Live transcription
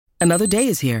Another day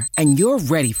is here, and you're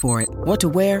ready for it. What to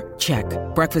wear? Check.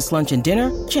 Breakfast, lunch, and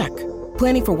dinner? Check.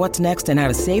 Planning for what's next and how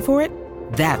to save for it?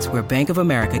 That's where Bank of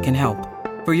America can help.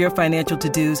 For your financial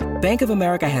to-dos, Bank of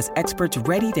America has experts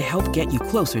ready to help get you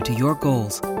closer to your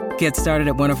goals. Get started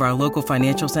at one of our local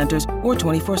financial centers or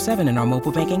 24/7 in our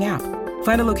mobile banking app.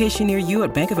 Find a location near you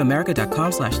at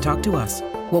bankofamerica.com/talktous.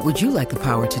 What would you like the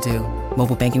power to do?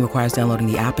 Mobile banking requires downloading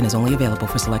the app and is only available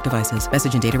for select devices.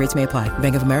 Message and data rates may apply.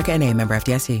 Bank of America N.A., member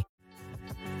FDIC.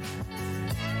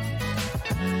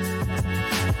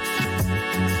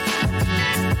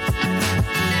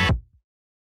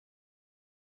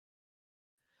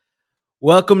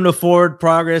 Welcome to Forward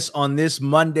Progress on this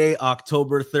Monday,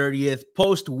 October 30th,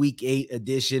 post-Week 8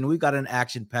 edition. We've got an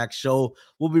action-packed show.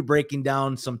 We'll be breaking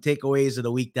down some takeaways of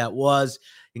the week that was,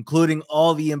 including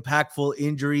all the impactful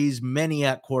injuries, many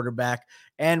at quarterback,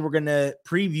 and we're going to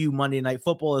preview Monday Night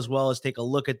Football as well as take a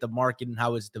look at the market and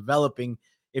how it's developing.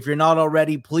 If you're not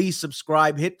already, please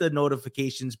subscribe, hit the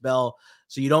notifications bell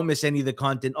so you don't miss any of the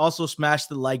content. Also, smash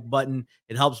the like button.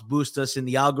 It helps boost us in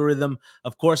the algorithm.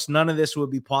 Of course, none of this would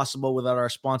be possible without our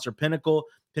sponsor, Pinnacle.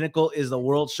 Pinnacle is the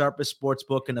world's sharpest sports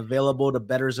book and available to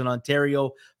bettors in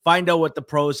Ontario. Find out what the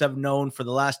pros have known for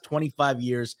the last 25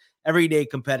 years. Everyday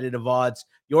competitive odds.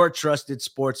 Your trusted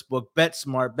sports book. Bet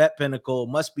smart. Bet Pinnacle.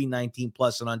 Must be 19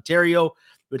 plus in Ontario.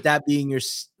 With that being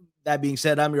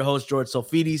said, I'm your host, George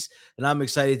Solfidis, and I'm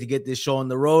excited to get this show on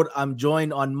the road. I'm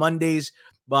joined on Mondays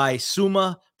by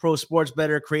Suma, pro sports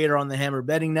bettor, creator on the Hammer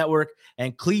Betting Network,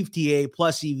 and Cleve TA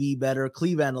plus EV bettor,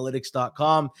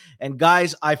 cleveanalytics.com. And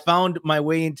guys, I found my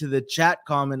way into the chat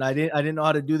comment. I didn't know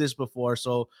how to do this before,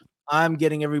 so I'm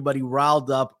getting everybody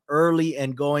riled up early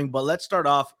and going. But let's start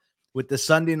off with the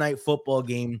Sunday Night Football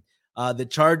game. The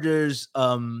Chargers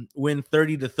win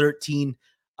 30-13.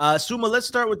 Suma, let's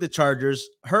start with the Chargers.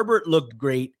 Herbert looked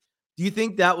great. Do you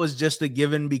think that was just a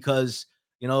given because,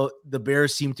 the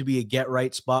Bears seem to be a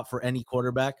get-right spot for any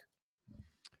quarterback?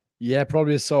 Yeah,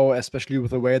 probably so, especially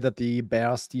with the way that the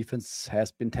Bears defense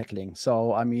has been tackling.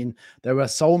 So, there were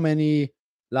so many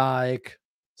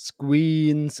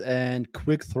screens and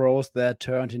quick throws that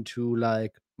turned into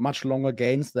much longer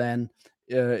gains than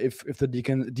if the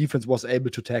defense was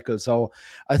able to tackle. So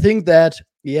I think that,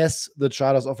 yes, the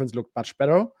Chargers offense looked much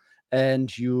better,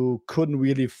 and you couldn't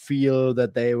really feel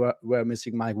that they were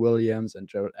missing Mike Williams and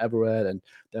Gerald Everett and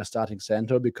their starting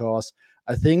center, because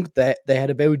I think that they had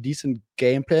a very decent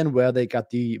game plan where they got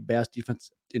the Bears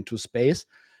defense into space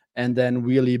and then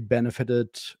really benefited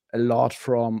a lot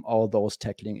from all those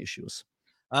tackling issues.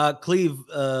 Cleve,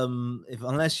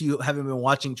 unless you haven't been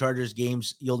watching Chargers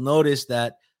games, you'll notice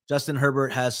that Justin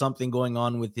Herbert has something going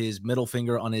on with his middle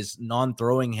finger on his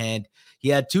non-throwing hand. He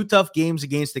had 2 tough games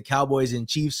against the Cowboys and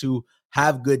Chiefs, who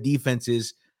have good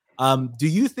defenses. Do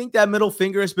you think that middle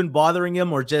finger has been bothering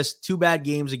him, or just 2 bad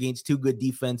games against 2 good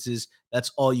defenses?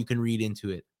 That's all you can read into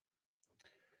it.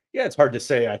 Yeah, it's hard to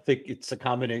say. I think it's a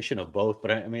combination of both,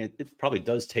 but it probably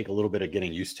does take a little bit of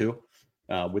getting used to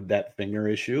with that finger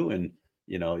issue. And,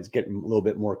 he's getting a little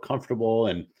bit more comfortable.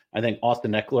 And I think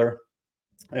Austin Eckler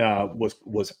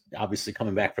was obviously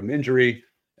coming back from injury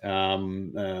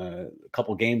a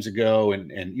couple games ago,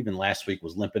 and even last week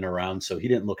was limping around, so he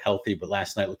didn't look healthy. But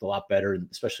last night looked a lot better,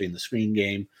 especially in the screen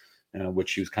game,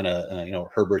 which he was kind of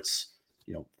Herbert's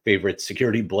favorite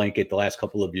security blanket the last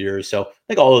couple of years. So I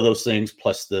think all of those things,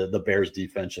 plus the Bears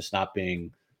defense just not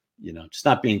being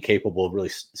capable of really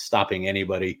stopping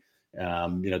anybody.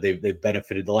 They've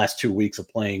benefited the last 2 weeks of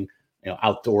playing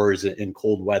outdoors in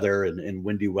cold weather and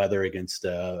windy weather against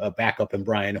a backup in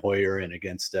Brian Hoyer and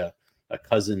against a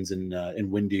Cousins in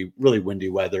really windy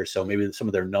weather. So maybe some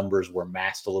of their numbers were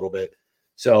masked a little bit.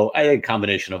 So I think a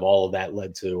combination of all of that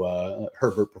led to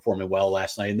Herbert performing well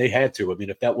last night. And they had to.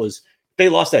 If they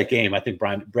lost that game, I think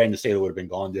Brandon Staley would have been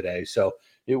gone today. So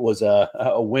it was a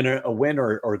win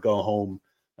or go home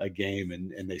game,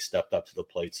 and they stepped up to the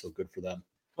plate. So good for them.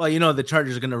 Well, the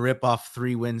Chargers are going to rip off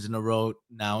 3 wins in a row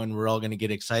now, and we're all going to get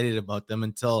excited about them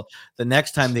until the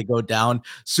next time they go down.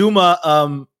 Suma,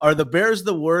 are the Bears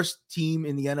the worst team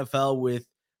in the NFL with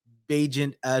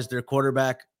Bagent as their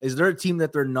quarterback? Is there a team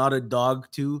that they're not a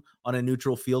dog to on a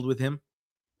neutral field with him?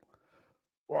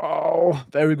 Wow,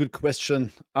 very good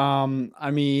question. The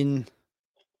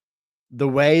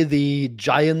way the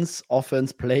Giants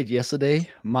offense played yesterday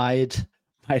might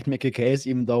make a case,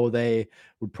 even though they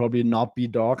would probably not be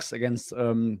dogs against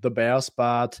the Bears.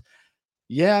 But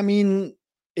yeah,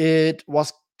 it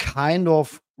was kind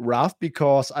of rough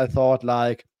because I thought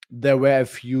there were a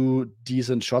few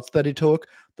decent shots that he took.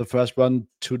 The first one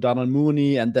to Donald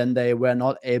Mooney, and then they were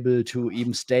not able to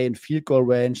even stay in field goal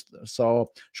range,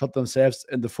 so shot themselves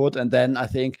in the foot. And then I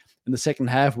think in the second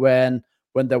half when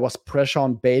there was pressure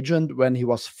on Bajent, when he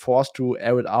was forced to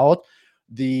air it out,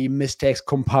 the mistakes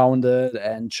compounded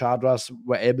and Chargers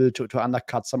were able to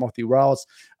undercut some of the routes.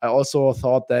 I also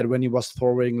thought that when he was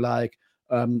throwing like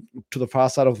to the far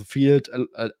side of the field,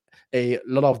 a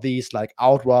lot of these like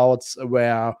out routes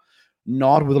were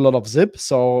not with a lot of zip.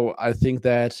 So I think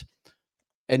that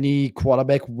any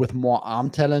quarterback with more arm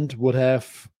talent would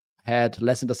have had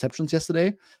less interceptions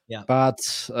yesterday. Yeah. But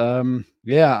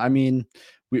yeah, I mean,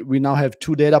 we now have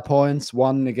 2 data points,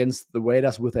 one against the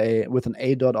Raiders with an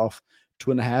A dot of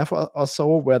 2.5 or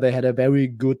so, where they had a very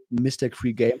good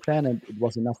mistake-free game plan, and it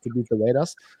was enough to beat the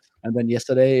Raiders. And then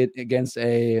yesterday against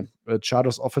a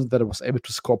Chargers offense that was able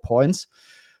to score points,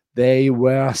 they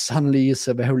were suddenly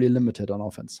severely limited on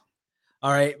offense.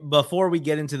 All right. Before we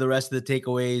get into the rest of the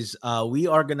takeaways, we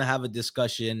are going to have a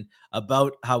discussion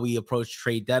about how we approach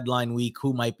trade deadline week,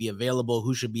 who might be available,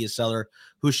 who should be a seller,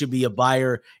 who should be a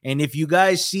buyer. And if you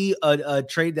guys see a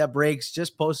trade that breaks,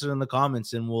 just post it in the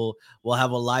comments and we'll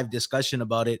have a live discussion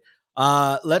about it.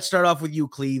 Let's start off with you,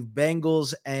 Cleve.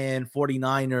 Bengals and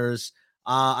 49ers.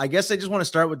 I guess I just want to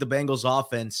start with the Bengals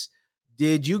offense.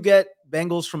 Did you get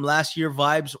Bengals from last year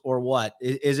vibes or what?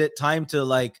 Is it time to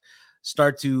like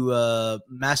start to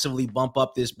massively bump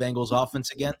up this Bengals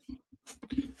offense again?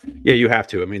 Yeah, you have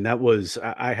to. I mean, that was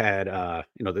I had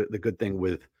the good thing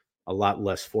with a lot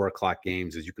less 4:00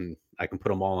 games is I can put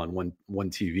them all on one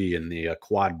TV in the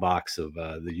quad box of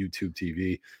the YouTube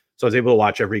TV. So I was able to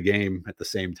watch every game at the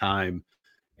same time.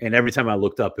 And every time I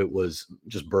looked up, it was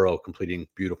just Burrow completing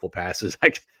beautiful passes.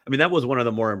 I mean, that was one of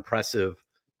the more impressive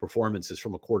performances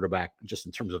from a quarterback, just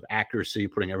in terms of accuracy,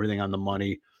 putting everything on the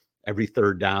money. Every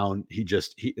third down,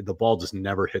 the ball just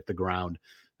never hit the ground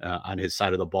on his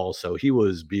side of the ball. So he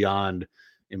was beyond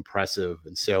impressive.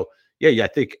 And so, yeah, I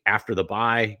think after the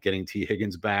bye, getting T.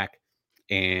 Higgins back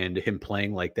and him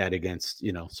playing like that against,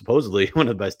 supposedly one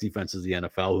of the best defenses in the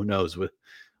NFL, who knows with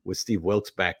Steve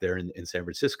Wilkes back there in San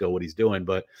Francisco, what he's doing,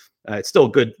 but it's still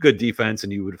good defense.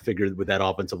 And you would have figured with that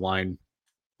offensive line,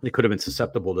 they could have been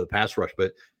susceptible to the pass rush,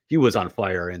 but he was on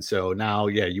fire. And so now,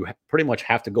 yeah, you pretty much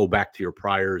have to go back to your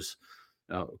priors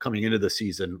coming into the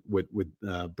season with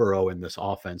Burrow in this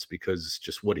offense, because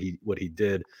just what he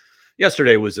did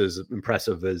yesterday was as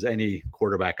impressive as any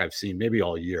quarterback I've seen maybe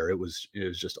all year. It was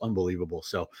just unbelievable.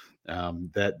 So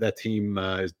that team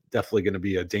is definitely going to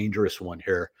be a dangerous one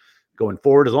here going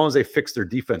forward, as long as they fix their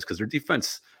defense, because their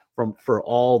defense, for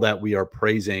all that we are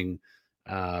praising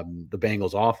the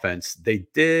Bengals offense, they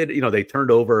did, they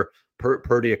turned over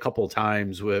Purdy a couple of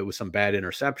times with some bad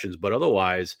interceptions, but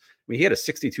otherwise, I mean, he had a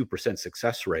 62%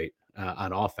 success rate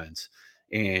on offense.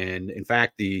 And in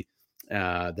fact, the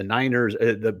Niners,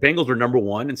 the Bengals were number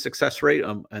 1 in success rate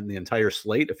and the entire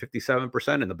slate at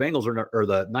 57%, and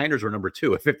the Niners were number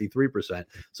 2 at 53%.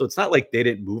 So it's not like they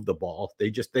didn't move the ball.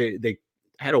 They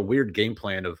had a weird game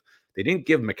plan of, they didn't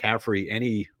give McCaffrey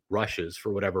any rushes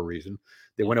for whatever reason.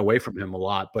 They went away from him a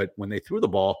lot, but when they threw the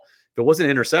ball, if it wasn't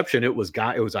an interception, it was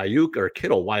Ayuk or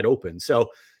Kittle wide open. So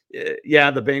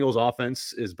yeah, the Bengals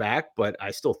offense is back, but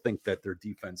I still think that their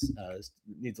defense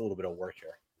needs a little bit of work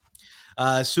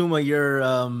here. Suma, your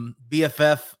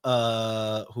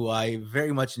BFF, who I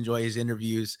very much enjoy his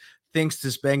interviews, thinks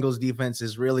this Bengals defense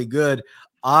is really good.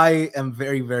 I am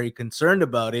very, very concerned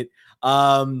about it.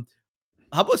 How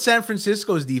about San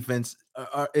Francisco's defense?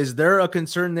 Is there a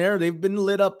concern there? They've been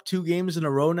lit up 2 games in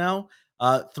a row now,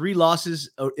 3 losses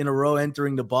in a row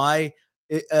entering the bye.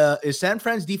 Is San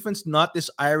Fran's defense not this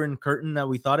Iron Curtain that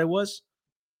we thought it was?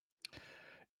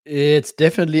 It's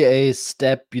definitely a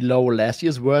step below last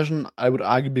year's version, I would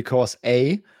argue, because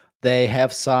they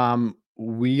have some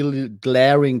really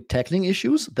glaring tackling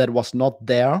issues that was not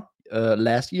there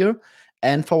last year.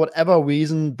 And for whatever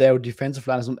reason, their defensive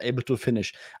line is not able to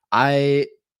finish. I'm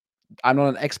not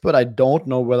an expert. I don't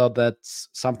know whether that's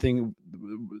something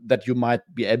that you might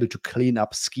be able to clean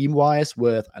up scheme-wise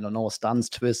with, I don't know, stunts,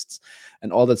 twists,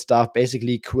 and all that stuff,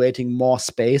 basically creating more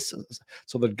space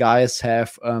so that guys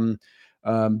have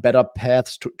better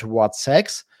paths towards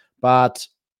sacks. But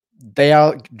they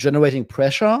are generating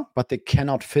pressure, but they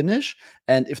cannot finish.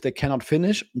 And if they cannot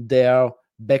finish, their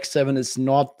back seven is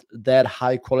not that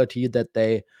high quality that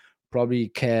they probably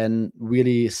can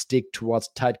really stick towards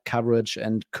tight coverage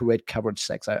and create coverage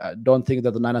sacks. I don't think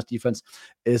that the Niners defense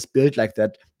is built like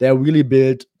that. They're really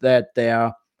built that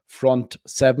their front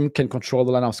seven can control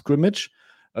the line of scrimmage.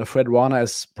 Fred Warner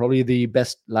is probably the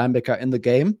best linebacker in the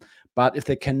game. But if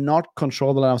they cannot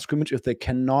control the line of scrimmage, if they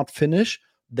cannot finish,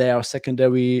 their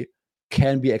secondary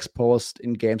can be exposed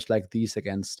in games like these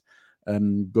against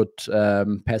good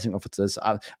passing offenses.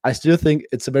 I still think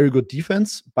it's a very good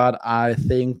defense, but I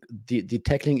think the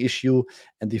tackling issue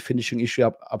and the finishing issue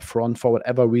up front, for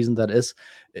whatever reason that is,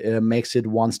 makes it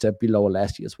one step below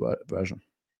last year's version.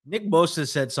 Nick Bosa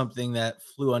said something that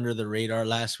flew under the radar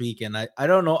last week, and I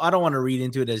don't know. I don't want to read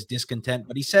into it as discontent,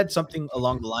 but he said something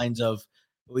along the lines of,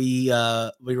 we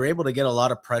were able to get a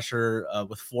lot of pressure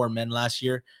with 4 men last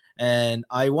year, and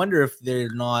I wonder if they're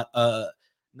not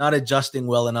adjusting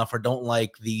well enough or don't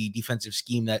like the defensive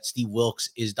scheme that Steve Wilks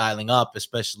is dialing up,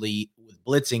 especially with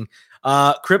blitzing.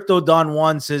 Crypto Don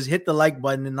Juan says, hit the like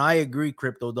button. And I agree,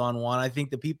 Crypto Don Juan. I think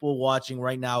the people watching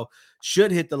right now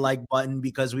should hit the like button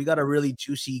because we got a really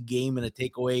juicy game and a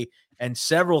takeaway and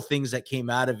several things that came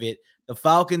out of it. The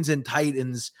Falcons and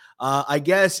Titans. I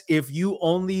guess if you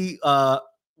only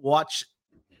watch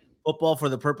football for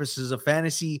the purposes of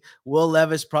fantasy, Will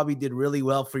Levis probably did really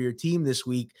well for your team this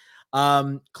week.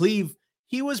 Cleve,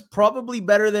 he was probably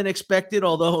better than expected,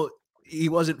 although he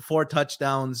wasn't 4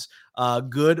 touchdowns,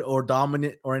 good or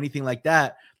dominant or anything like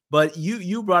that. But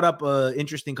you brought up an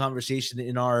interesting conversation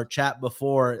in our chat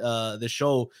before the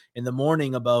show in the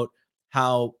morning about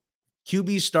how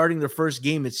QBs starting their first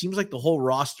game, it seems like the whole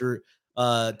roster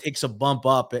takes a bump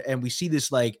up, and we see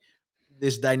this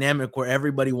this dynamic where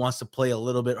everybody wants to play a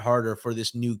little bit harder for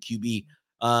this new QB.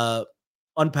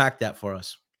 Unpack that for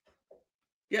us.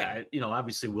 Yeah,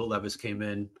 obviously Will Levis came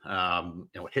in,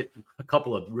 hit a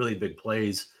couple of really big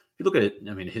plays. If you look at it,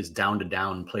 I mean, his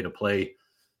down-to-down, play-to-play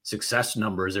success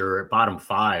numbers are at bottom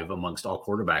 5 amongst all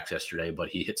quarterbacks yesterday, but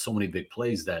he hit so many big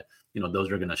plays that, those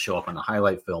are going to show up on the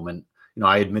highlight film. And,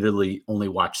 I admittedly only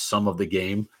watched some of the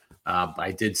game.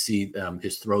 I did see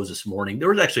his throws this morning. There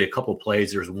was actually a couple of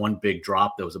plays. There was one big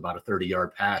drop that was about a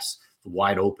 30-yard pass,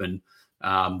 wide open.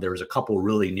 There was a couple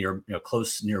really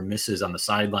close near misses on the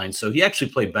sideline. So he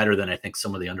actually played better than I think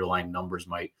some of the underlying numbers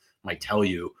might tell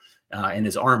you. And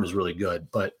his arm is really good.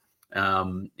 But,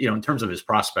 in terms of his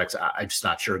prospects, I'm just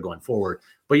not sure going forward.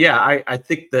 But yeah, I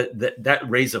think that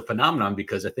raised a phenomenon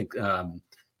because I think,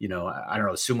 I don't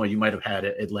know, Suma, you might have had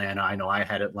Atlanta. I know I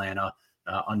had Atlanta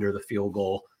under the field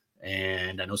goal.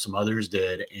 And I know some others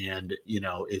did. And,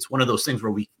 it's one of those things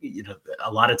where we,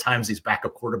 a lot of times these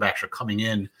backup quarterbacks are coming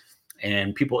in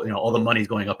and people, all the money's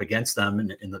going up against them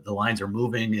and the lines are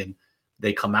moving and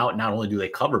they come out. Not only do they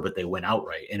cover, but they win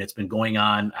outright. And it's been going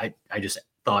on. I just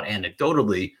thought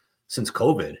anecdotally since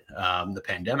COVID, the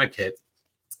pandemic hit,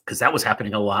 because that was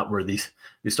happening a lot where these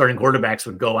starting quarterbacks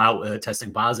would go out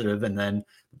testing positive and then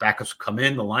the backups would come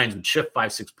in, the lines would shift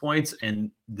 5-6 points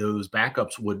and those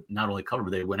backups would not only cover,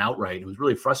 but they went outright. It was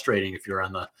really frustrating if you're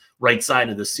on the right side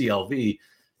of the CLV.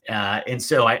 And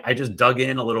so I just dug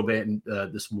in a little bit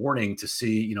this morning to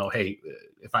see, hey,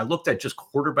 if I looked at just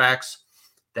quarterbacks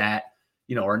that,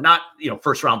 are not,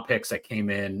 first round picks that came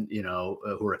in,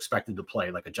 who are expected to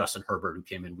play, like a Justin Herbert who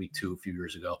came in week 2 a few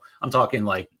years ago. I'm talking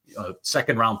like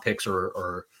second round picks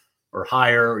or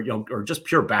higher, or just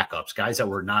pure backups, guys that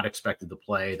were not expected to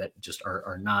play, that just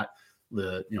are not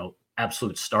the,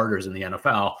 absolute starters in the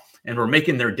NFL and were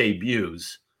making their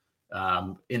debuts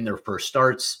in their first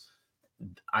starts.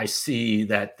 I see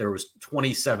that there was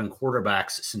 27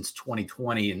 quarterbacks since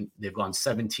 2020, and they've gone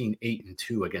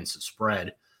 17-8-2 against the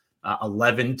spread,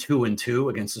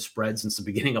 11-2-2 against the spread since the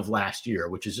beginning of last year,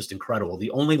 which is just incredible. The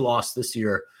only loss this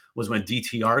year was when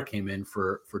DTR came in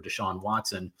for Deshaun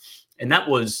Watson. And that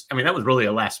was really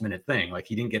a last minute thing. Like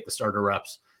he didn't get the starter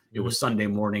reps. It was Sunday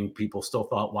morning. People still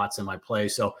thought Watson might play.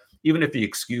 So even if you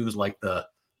excuse like the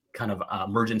kind of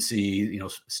emergency,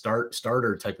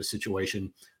 starter type of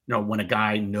situation, when a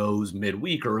guy knows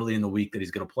midweek or early in the week that he's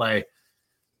going to play,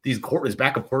 his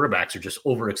backup quarterbacks are just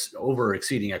over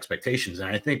exceeding expectations. And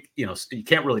I think, you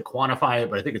can't really quantify it,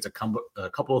 but I think it's a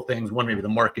couple of things. One, maybe the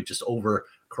market just over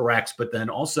corrects, but then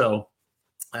also,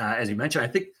 as you mentioned, I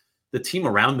think the team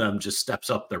around them just steps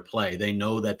up their play. They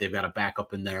know that they've got a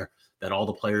backup in there, that all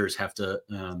the players have to,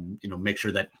 make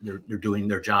sure that they're doing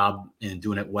their job and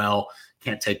doing it well,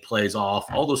 can't take plays off,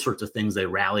 all those sorts of things. They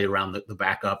rally around the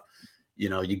backup.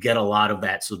 You get a lot of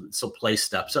that. So play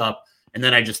steps up. And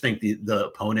then I just think the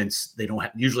opponents, they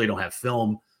usually don't have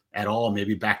film at all,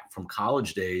 maybe back from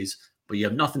college days, but you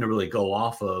have nothing to really go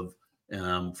off of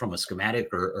from a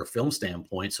schematic or film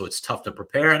standpoint. So it's tough to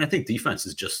prepare. And I think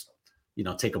defenses just,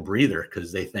 take a breather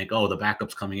because they think, oh, the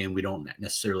backup's coming in. We don't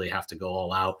necessarily have to go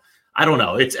all out. I don't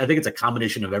know. I think it's a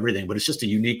combination of everything, but it's just a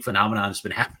unique phenomenon that's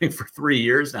been happening for 3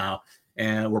 years now.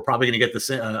 And we're probably going to get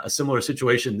a similar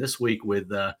situation this week with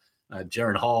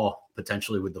Jaron Hall,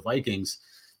 potentially with the Vikings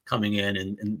coming in.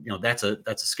 And that's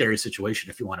a scary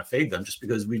situation if you want to fade them, just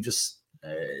because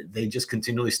they just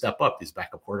continually step up, these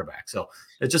backup quarterbacks. So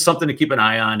it's just something to keep an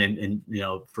eye on. And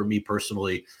for me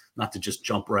personally, not to just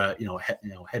jump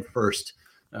head first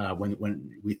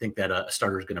when we think that a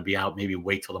starter is going to be out. Maybe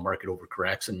wait till the market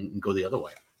overcorrects and go the other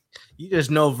way. You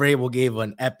just know Vrabel gave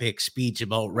an epic speech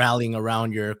about rallying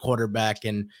around your quarterback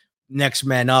and next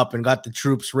man up and got the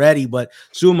troops ready. But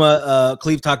Suma,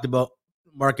 Cleve talked about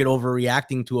market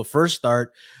overreacting to a first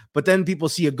start, but then people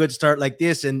see a good start like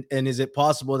this, and is it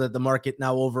possible that the market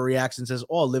now overreacts and says,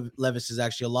 oh, Levis is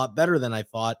actually a lot better than I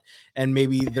thought, and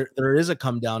maybe there is a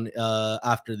come down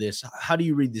after this? How do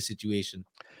you read the situation?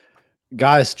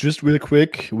 Guys, just real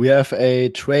quick, we have a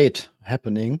trade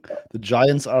happening. The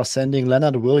Giants are sending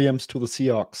Leonard Williams to the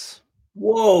Seahawks.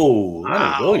 Whoa,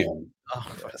 Leonard Williams.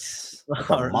 Oh, yes.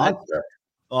 All right. Monster.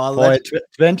 For a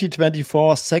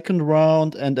 2024 second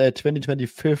round and a 2025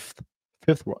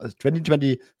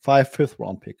 fifth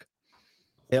round pick.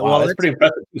 Yeah, wow, that's pretty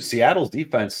impressive. Seattle's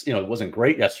defense, it wasn't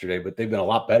great yesterday, but they've been a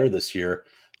lot better this year.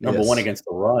 Number one against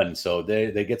the run, so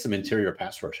they get some interior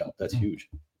pass rush help. That's huge.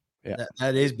 Yeah,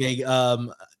 that is big.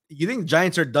 You think the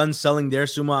Giants are done selling there,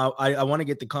 Suma? I want to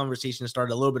get the conversation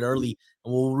started a little bit early,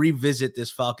 and we'll revisit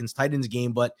this Falcons-Titans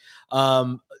game. But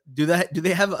do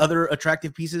they have other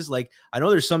attractive pieces? Like, I know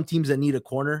there's some teams that need a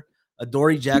corner.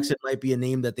 Dory Jackson might be a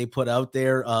name that they put out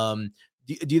there.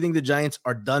 Do you think the Giants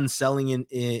are done selling in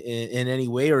any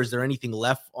way, or is there anything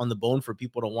left on the bone for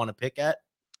people to want to pick at?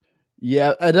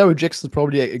 Yeah, Dory Jackson's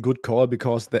probably a good call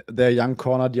because their young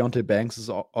corner Deontay Banks is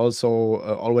also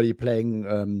already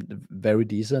playing very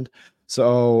decent.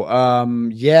 So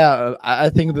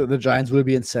I think that the Giants will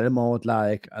be in sell mode.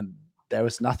 There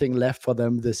is nothing left for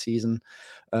them this season.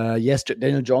 Yes,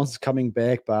 Daniel Jones is coming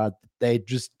back, but they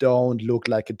just don't look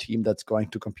like a team that's going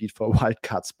to compete for a wild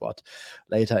card spot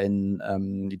later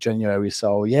in January.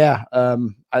 So yeah,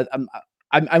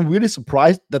 I'm really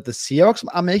surprised that the Seahawks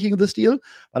are making this deal,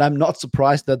 but I'm not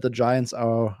surprised that the Giants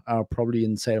are probably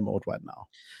in sale mode right now.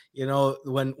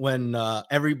 When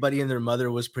everybody and their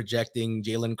mother was projecting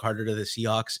Jalen Carter to the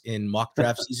Seahawks in mock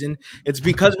draft season, it's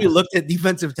because we looked at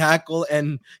defensive tackle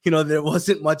and, there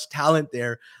wasn't much talent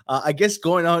there. I guess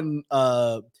going out and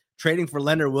trading for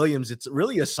Leonard Williams, it's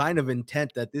really a sign of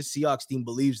intent that this Seahawks team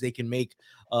believes they can make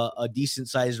a decent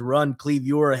sized run. Cleve,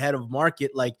 you were ahead of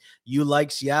market. Like, you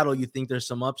like Seattle. You think there's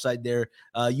some upside there.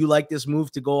 You like this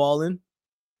move to go all in?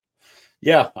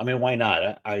 Yeah. I mean, why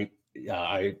not? I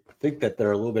think that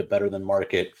they're a little bit better than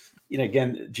market.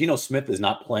 Again, Geno Smith is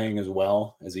not playing as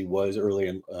well as he was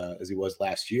as he was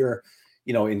last year.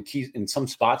 In some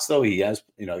spots though, he has,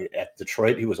 at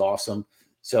Detroit, he was awesome.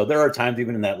 So there are times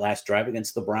even in that last drive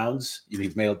against the Browns,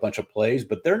 he's made a bunch of plays,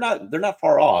 but they're not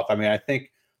far off. I mean, I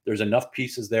think there's enough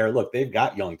pieces there. Look, they've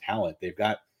got young talent. They've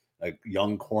got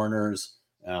young corners.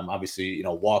 Obviously,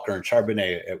 Walker and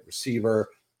Charbonnet at receiver,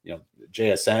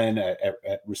 JSN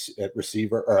at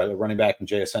receiver, or running back and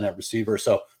JSN at receiver.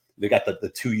 So they got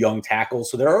the two young tackles.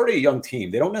 So they're already a young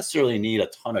team. They don't necessarily need a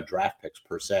ton of draft picks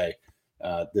per se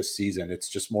this season. It's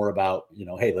just more about,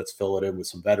 hey, let's fill it in with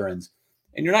some veterans.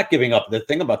 And you're not giving up. The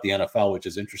thing about the NFL, which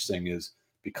is interesting, is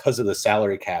because of the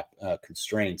salary cap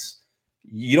constraints,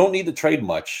 you don't need to trade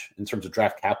much in terms of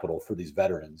draft capital for these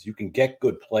veterans. You can get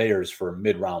good players for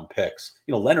mid-round picks.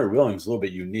 Leonard Williams is a little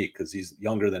bit unique because he's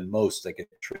younger than most that get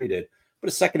traded, but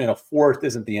a second and a fourth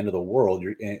isn't the end of the world.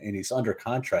 And he's under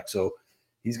contract, so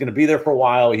he's going to be there for a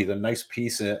while. He's a nice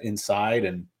piece inside,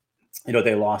 and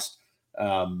they lost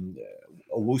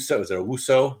Owusu. Was it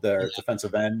Owusu, their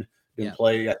defensive end? Didn't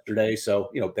play yesterday, so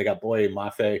they got Boye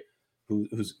Mafe,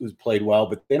 who's played well,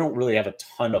 but they don't really have a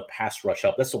ton of pass rush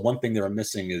help. That's the one thing they were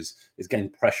missing is getting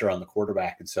pressure on the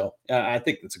quarterback. And so I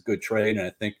think it's a good trade. And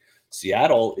I think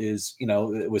Seattle is,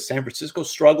 with San Francisco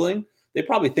struggling, they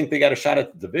probably think they got a shot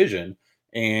at the division.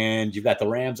 And you've got the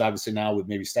Rams obviously now with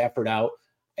maybe Stafford out.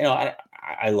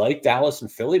 I like Dallas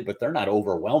and Philly, but they're not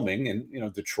overwhelming.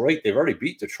 And, Detroit, they've already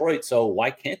beat Detroit. So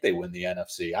why can't they win the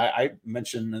NFC? I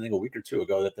mentioned, I think a week or two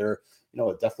ago that they're,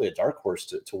 definitely a dark horse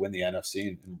to win the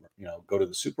NFC and go to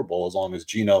the Super Bowl as long as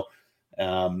Geno,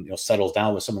 settles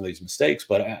down with some of these mistakes.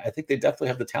 But I think they definitely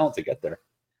have the talent to get there.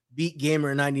 Beat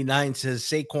Gamer 99 says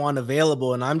Saquon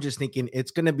available, and I'm just thinking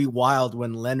it's going to be wild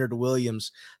when Leonard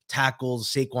Williams tackles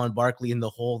Saquon Barkley in the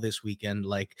hole this weekend,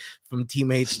 like from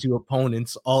teammates to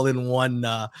opponents, all in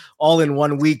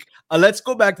one week. Let's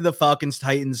go back to the Falcons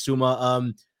Titans,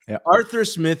 Suma. Arthur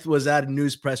Smith was at a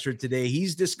news presser today.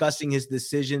 He's discussing his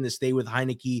decision to stay with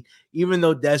Heineke, even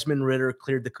though Desmond Ridder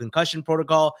cleared the concussion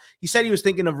protocol. He said he was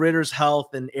thinking of Ridder's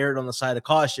health and erred on the side of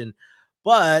caution.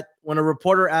 But when a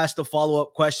reporter asked a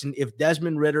follow-up question, if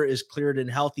Desmond Ridder is cleared and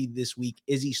healthy this week,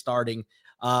 is he starting?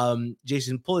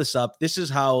 Jason, pull this up. This is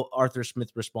how Arthur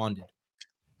Smith responded.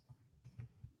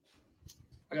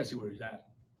 I gotta see where he's at.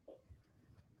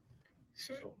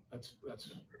 So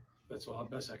that's all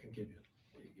the best I can give you.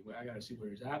 I gotta see where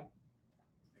he's at.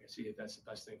 I gotta see if that's the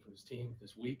best thing for his team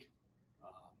this week.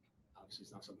 Obviously,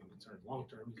 it's not something I'm concerned long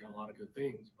term. He's got a lot of good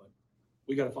things, but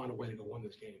we got to find a way to go win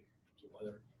this game. So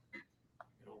whether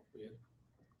if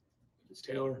it's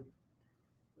Taylor,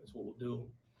 that's what we'll do.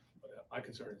 But my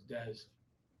concern is Dez,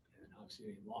 and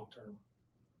obviously long term.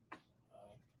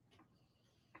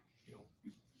 He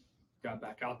got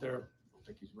back out there. I don't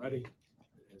think he's ready.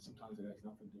 And sometimes it has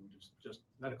nothing to do with just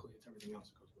medically. It's everything else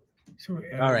that goes with it. So,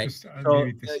 all right.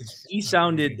 He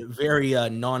sounded very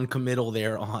non-committal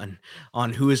there on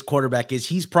who his quarterback is.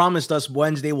 He's promised us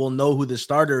Wednesday we'll know who the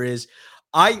starter is.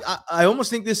 I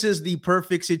almost think this is the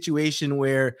perfect situation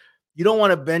where you don't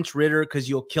want to bench Ridder because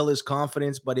you'll kill his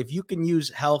confidence. But if you can use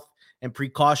health and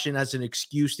precaution as an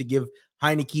excuse to give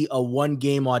Heinicke a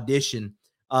one-game audition,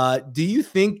 do you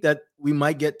think that we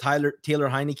might get Taylor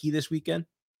Heinicke this weekend?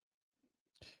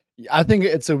 I think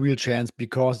it's a real chance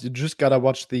because you just gotta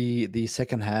watch the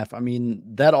second half. I mean,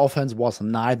 that offense was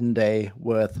night and day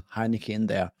with Heinicke in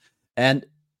there, and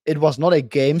it was not a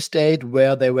game state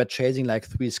where they were chasing like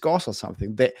 3 scores or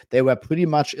something. They were pretty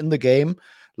much in the game,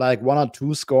 like 1 or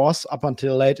 2 scores up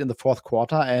until late in the fourth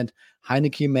quarter, and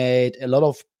Heinicke made a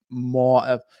lot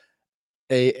more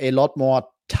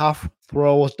tough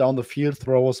throws down the field,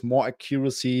 throws more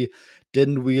accuracy.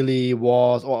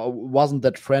 Wasn't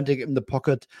that frantic in the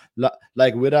pocket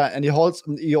like Ridder, and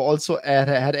he also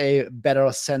had a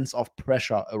better sense of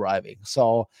pressure arriving.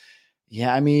 So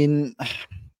yeah, I mean,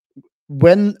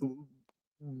 when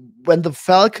the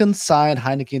Falcons signed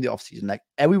Heinicke in the offseason, like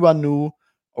everyone knew,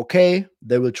 okay,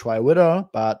 they will try Ridder,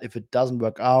 but if it doesn't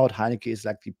work out, Heinicke is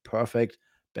like the perfect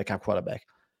backup quarterback.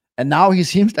 And now he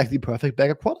seems like the perfect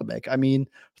backup quarterback. I mean,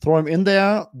 throw him in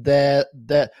there.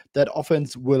 That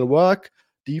offense will work.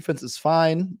 Defense is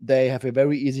fine. They have a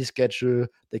very easy schedule.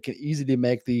 They can easily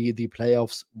make the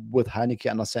playoffs with Heinicke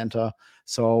under center.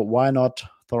 So why not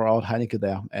throw out Heinicke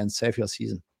there and save your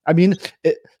season? I mean,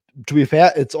 to be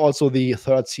fair, it's also the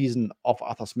 3rd season of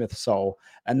Arthur Smith. So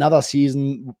another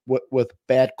season with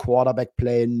bad quarterback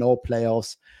play, no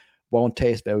playoffs, won't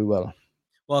taste very well.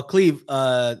 Well, Cleve,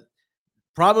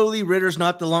 probably Ridder's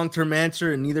not the long-term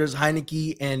answer, and neither is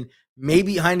Heinicke. And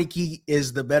maybe Heinicke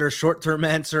is the better short-term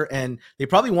answer, and they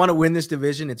probably want to win this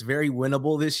division. It's very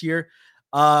winnable this year.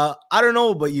 I don't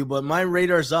know about you, but my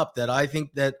radar's up that I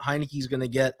think that Heinicke's going to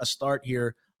get a start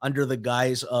here under the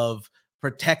guise of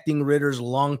protecting Ridder's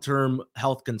long-term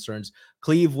health concerns.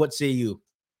 Cleve, what say you?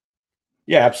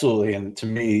 Yeah, absolutely. And to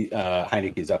me,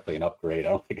 Heinicke is definitely an upgrade. I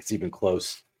don't think it's even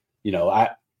close.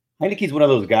 Heinicke's one of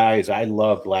those guys I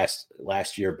loved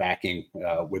last year backing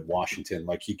with Washington.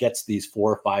 Like, he gets these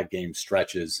 4 or 5 game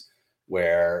stretches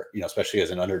where, especially as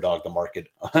an underdog, the market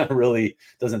really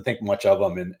doesn't think much of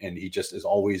him. And he just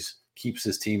always keeps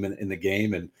his team in the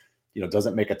game and,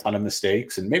 doesn't make a ton of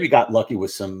mistakes, and maybe got lucky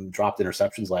with some dropped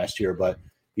interceptions last year, but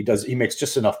he makes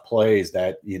just enough plays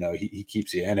that, he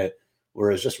keeps you in it.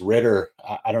 Whereas just Ridder,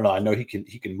 I don't know. I know he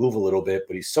can move a little bit,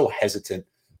 but he's so hesitant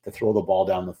to throw the ball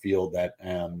down the field that,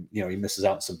 he misses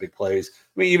out on some big plays.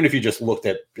 I mean, even if you just looked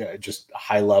at just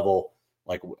high level,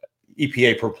 like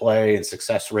EPA per play and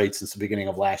success rates since the beginning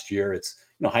of last year, it's,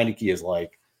 Heinicke is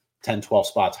like 10, 12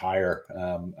 spots higher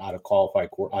out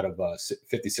of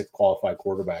 56 qualified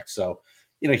quarterbacks. So,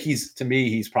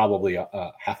 he's probably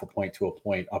a half a point to a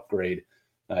point upgrade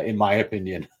in my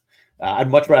opinion. I'd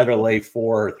much rather lay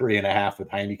 4 or 3.5 with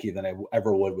Heinicke than I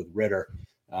ever would with Ridder.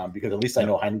 Because at least I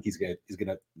know Heinicke's going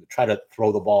to try to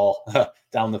throw the ball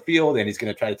down the field, and he's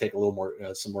going to try to take a little more,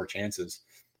 some more chances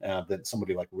than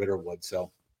somebody like Ridder would.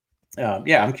 So,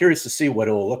 I'm curious to see what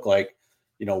it will look like,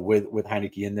 with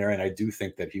Heinicke in there. And I do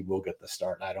think that he will get the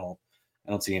start. I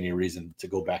don't see any reason to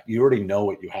go back. You already know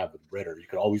what you have with Ridder. You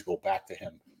could always go back to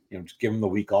him, just give him the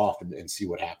week off and see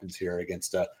what happens here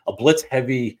against a blitz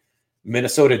heavy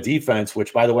Minnesota defense,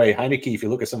 which, by the way, Heinicke, if you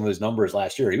look at some of his numbers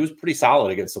last year, he was pretty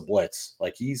solid against the blitz.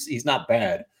 Like, he's not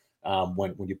bad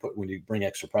when you bring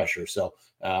extra pressure. So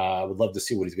I would love to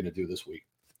see what he's going to do this week.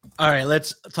 All right,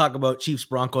 let's talk about Chiefs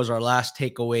Broncos, our last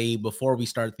takeaway before we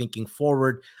start thinking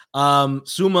forward.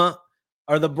 Suma,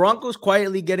 are the Broncos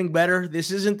quietly getting better?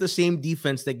 This isn't the same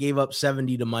defense that gave up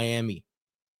 70 to Miami.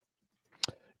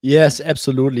 Yes,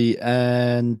 absolutely.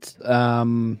 And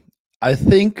I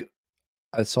think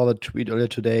I saw the tweet earlier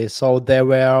today. So there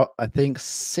were, I think,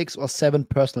 6 or 7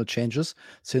 personal changes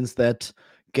since that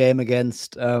game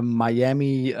against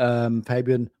Miami.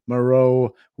 Fabian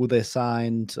Moreau, who they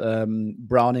signed,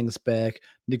 Browning's back.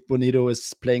 Nick Bonito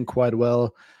is playing quite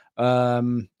well.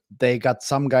 They got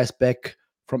some guys back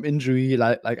from injury,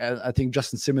 like I think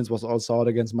Justin Simmons was also out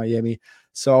against Miami.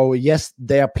 So yes,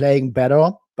 they are playing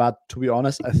better, but to be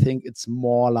honest, I think it's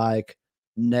more like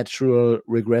natural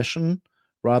regression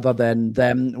rather than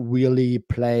them really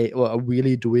play or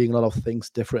really doing a lot of things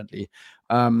differently.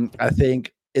 I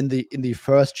think in the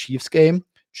first Chiefs game,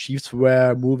 Chiefs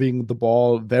were moving the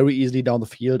ball very easily down the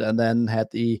field, and then had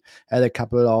a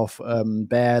couple of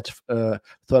bad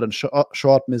third and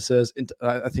short misses.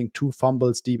 I think 2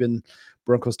 fumbles deep in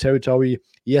Broncos territory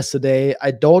yesterday. I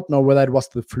don't know whether it was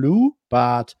the flu,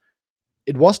 but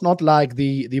it was not like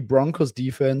the Broncos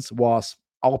defense was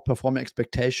outperforming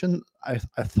expectation. I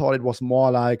thought it was more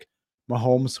like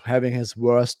Mahomes having his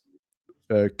worst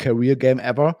career game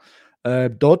ever.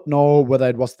 Don't know whether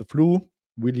it was the flu.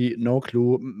 Really, no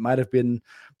clue. Might have been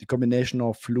the combination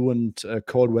of flu and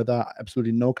cold weather.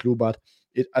 Absolutely no clue. But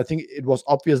I think it was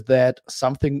obvious that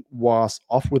something was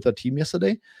off with the team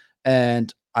yesterday.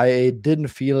 And I didn't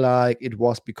feel like it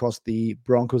was because the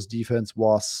Broncos defense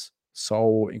was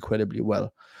so incredibly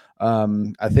well.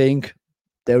 I think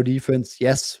their defense,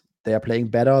 yes, they are playing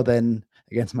better than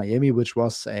against Miami, which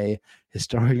was a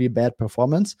historically bad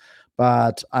performance.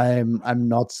 But I'm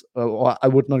not, or I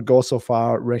would not go so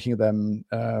far ranking them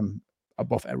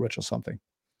above average or something.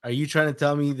 Are you trying to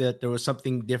tell me that there was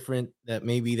something different, that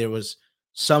maybe there was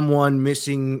someone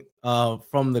missing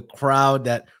from the crowd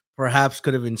that perhaps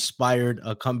could have inspired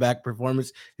a comeback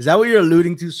performance? Is that what you're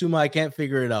alluding to, Suma? I can't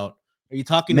figure it out. Are you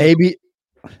talking maybe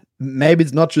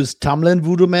it's not just Tomlin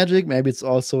voodoo magic, maybe it's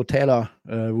also Taylor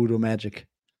voodoo magic?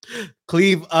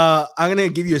 Cleve, I'm gonna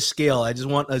give you a scale. I just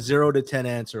want a 0 to 10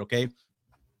 answer, okay?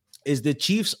 Is the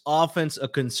Chiefs offense a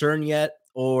concern yet,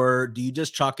 or do you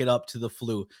just chalk it up to the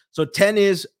flu? So 10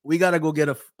 is we got to go get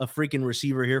a freaking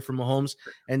receiver here from Mahomes,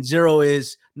 and 0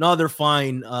 is no, they're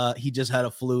fine. He just had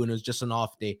a flu and it was just an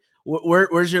off day.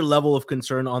 Where's your level of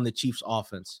concern on the Chiefs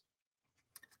offense?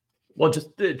 Well,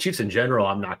 just the Chiefs in general,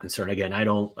 I'm not concerned. Again,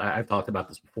 I've talked about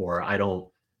this before. I don't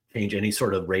change any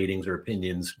sort of ratings or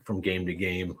opinions from game to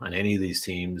game on any of these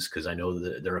teams, because I know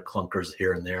that there are clunkers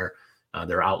here and there.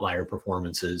 There are outlier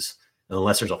performances. And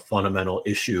unless there's a fundamental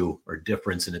issue or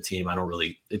difference in a team,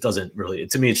 it doesn't really,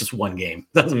 to me, it's just one game.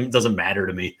 It doesn't matter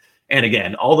to me. And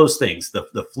again, all those things,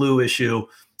 the flu issue,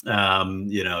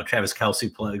 Travis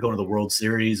Kelce going to the World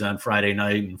Series on Friday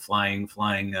night and flying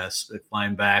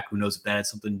back. Who knows if that had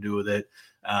something to do with it?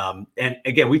 And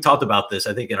again, we talked about this,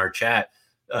 I think, in our chat.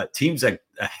 Teams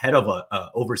ahead of a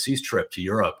overseas trip to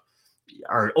Europe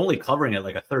are only covering at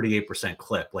like a 38%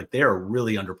 clip. Like, they are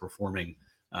really underperforming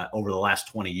over the last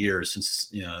 20 years since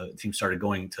the team started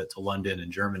going to London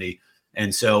and Germany.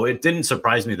 And so it didn't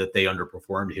surprise me that they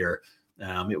underperformed here.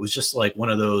 It was just like one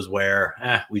of those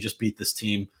where we just beat this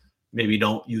team. Maybe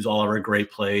don't use all of our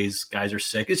great plays. Guys are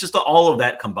sick. It's just all of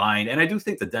that combined. And I do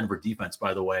think the Denver defense,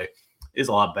 by the way, is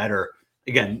a lot better.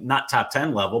 Again, not top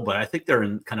 10 level, but I think they're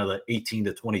in kind of the 18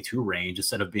 to 22 range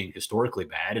instead of being historically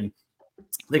bad. And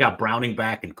they got Browning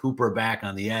back and Cooper back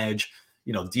on the edge.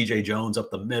 DJ Jones up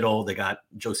the middle. They got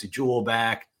Josie Jewell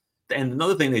back. And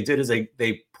another thing they did is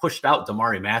they pushed out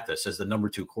Damari Mathis as the number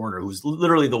 2 corner, who's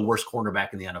literally the worst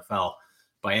cornerback in the NFL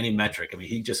by any metric. I mean,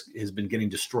 he just has been getting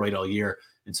destroyed all year.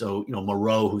 And so,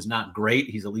 Moreau, who's not great,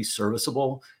 he's at least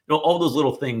serviceable. All those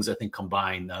little things, I think,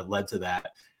 combined led to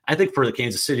that. I think for the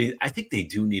Kansas City, I think they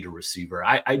do need a receiver.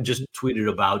 I just tweeted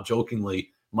about,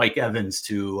 jokingly, Mike Evans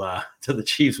to the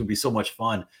Chiefs would be so much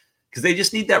fun, because they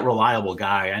just need that reliable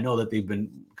guy. I know that they've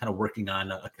been kind of working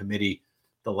on a committee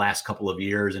the last couple of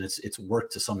years, and it's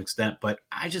worked to some extent. But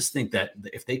I just think that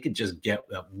if they could just get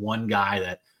that one guy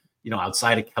that,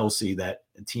 outside of Kelce, that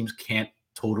teams can't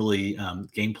totally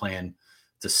game plan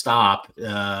to stop, who's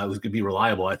going to be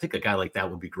reliable, I think a guy like that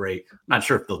would be great. I'm not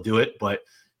sure if they'll do it, but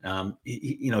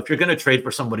if you're going to trade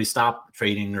for somebody, stop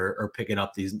trading or picking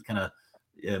up these kind of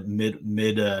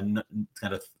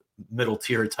kind of middle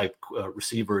tier type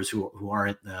receivers who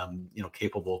aren't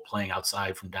capable of playing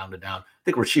outside from down to down. I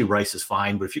think Rashee Rice is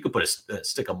fine, but if you could put a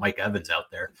stick of Mike Evans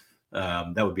out there,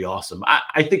 that would be awesome.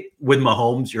 I think with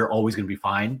Mahomes, you're always going to be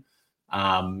fine.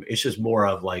 It's just more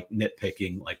of like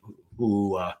nitpicking, like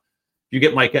who you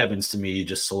get Mike Evans, to me, you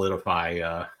just solidify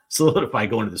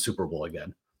going to the Super Bowl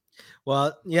again.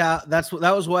 Well, yeah, that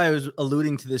was why I was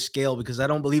alluding to this scale, because I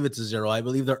don't believe it's a 0. I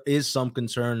believe there is some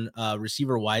concern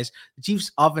receiver wise. The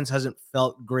Chiefs offense hasn't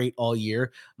felt great all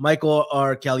year. Michael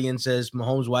R. Kellyan says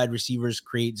Mahomes wide receivers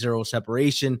create zero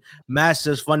separation. Matt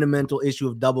says fundamental issue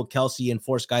of double Kelsey and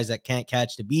force guys that can't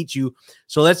catch to beat you.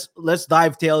 So let's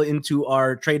dive tail into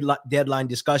our deadline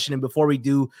discussion. And before we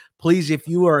do, please, if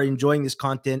you are enjoying this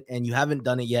content and you haven't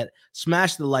done it yet,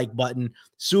 smash the like button.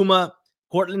 Suma,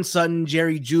 Cortland Sutton,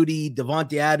 Jerry Jeudy,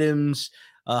 Devontae Adams,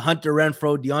 Hunter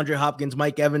Renfrow, DeAndre Hopkins,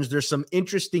 Mike Evans. There's some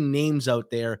interesting names out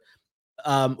there.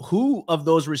 Who of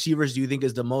those receivers do you think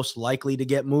is the most likely to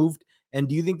get moved? And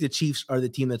do you think the Chiefs are the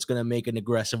team that's going to make an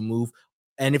aggressive move?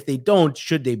 And if they don't,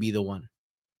 should they be the one?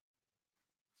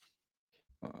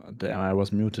 Damn, I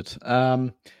was muted.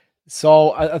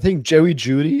 So I think Jerry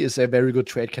Jeudy is a very good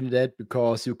trade candidate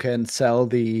because you can sell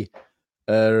the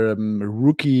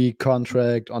rookie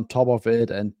contract on top of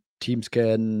it, and teams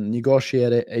can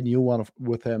negotiate a new one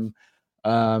with him.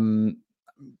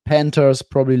 Panthers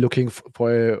probably looking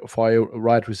for a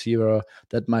right receiver.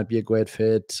 That might be a great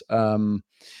fit.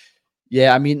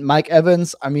 Yeah, I mean, Mike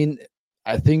Evans,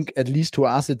 I think at least to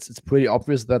us, it's pretty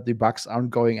obvious that the Bucs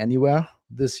aren't going anywhere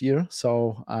this year.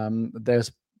 So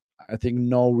there's, I think,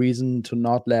 no reason to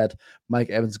not let Mike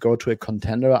Evans go to a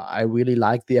contender. I really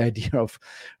like the idea of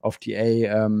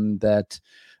TA that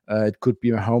it could be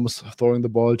Mahomes throwing the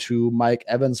ball to Mike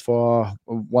Evans for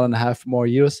 1.5 more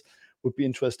years. Would be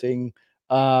interesting.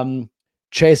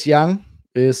 Chase Young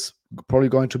is probably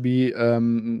going to be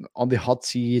on the hot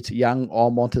seat. Young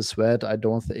or Montez Sweat. I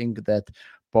don't think that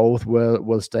both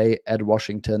will stay at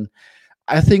Washington.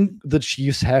 I think the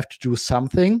Chiefs have to do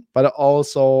something, but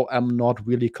also I'm not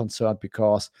really concerned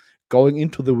because going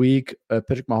into the week,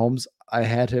 Patrick Mahomes, I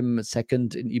had him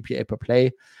second in EPA per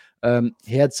play.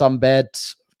 He had some bad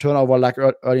turnover like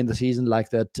early in the season, like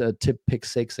that tip pick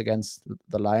 6 against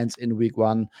the Lions in week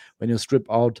 1. When you strip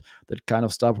out that kind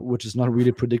of stuff, which is not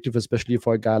really predictive, especially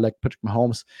for a guy like Patrick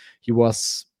Mahomes, he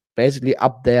was basically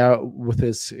up there with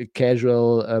his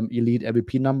casual elite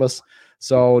MVP numbers.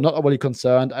 So not overly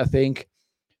concerned. I think,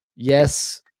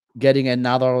 yes, getting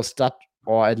another stud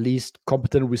or at least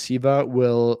competent receiver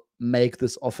will make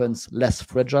this offense less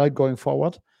fragile going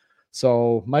forward.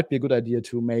 So might be a good idea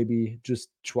to maybe just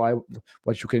try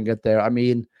what you can get there. I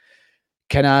mean,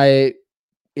 can I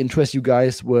interest you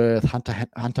guys with Hunter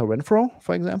Renfrow,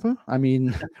 for example? I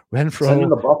mean, Renfrow. Send him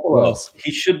to Buffalo.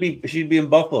 He should be in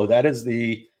Buffalo. That is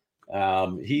the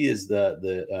he is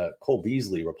the Cole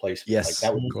Beasley replacement. Yes, like,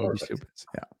 that would be Cole perfect.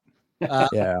 Yeah.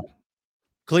 Yeah.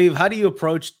 Cleve, how do you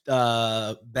approach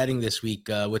betting this week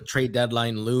with trade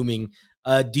deadline looming?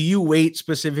 Do you wait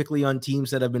specifically on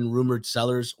teams that have been rumored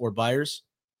sellers or buyers?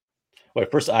 Well,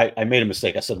 first, I made a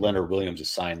mistake. I said Leonard Williams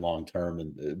is signed long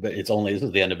term, but this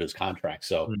is the end of his contract.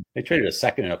 So they traded a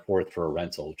second and a fourth for a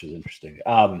rental, which is interesting.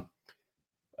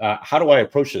 How do I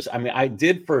approach this? I mean, I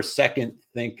did for a second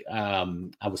think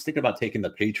I was thinking about taking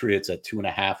the Patriots at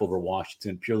 2.5 over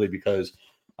Washington purely because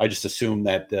I just assumed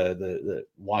that the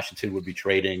Washington would be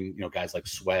trading, guys like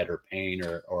Sweat or Payne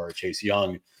or Chase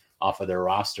Young off of their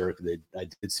roster. I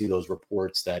did see those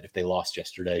reports that if they lost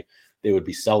yesterday, they would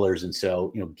be sellers. And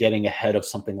so, getting ahead of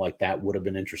something like that would have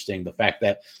been interesting. The fact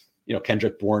that,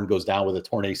 Kendrick Bourne goes down with a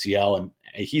torn ACL and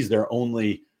he's their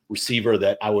only receiver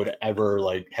that I would ever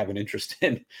have an interest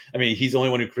in. I mean, he's the only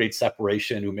one who creates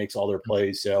separation, who makes all their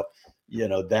plays. So,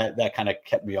 that kind of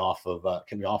kept me off of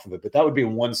it. But that would be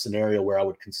one scenario where I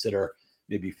would consider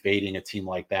maybe fading a team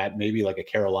like that, maybe like a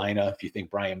Carolina. If you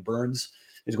think Brian Burns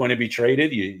is going to be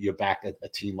traded, you back a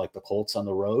team like the Colts on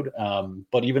the road.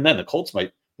 But even then, the Colts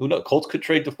might. Who knows? Colts could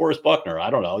trade DeForest Buckner. I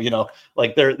don't know.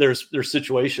 There's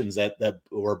situations that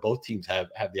where both teams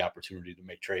have the opportunity to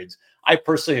make trades. I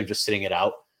personally am just sitting it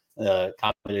out.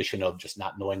 Combination of just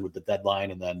not knowing with the deadline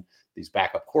and then these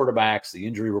backup quarterbacks, the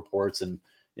injury reports, and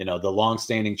the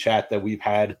long-standing chat that we've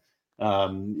had,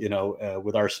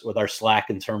 with our Slack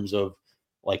in terms of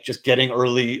just getting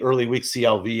early week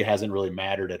CLV hasn't really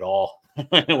mattered at all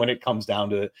when it comes down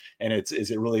to it. And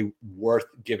is it really worth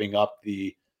giving up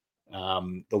the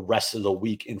rest of the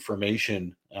week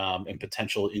information and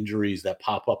potential injuries that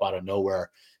pop up out of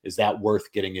nowhere? Is that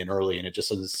worth getting in early? And it just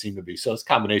doesn't seem to be. So it's a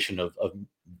combination of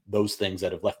those things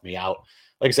that have left me out.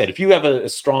 Like I said, if you have a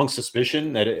strong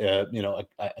suspicion that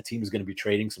a team is going to be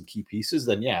trading some key pieces,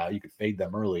 then yeah, you could fade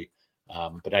them early.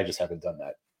 But I just haven't done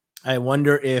that. I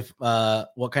wonder if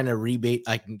what kind of rebate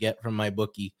I can get from my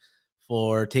bookie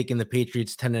for taking the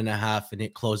Patriots 10.5 and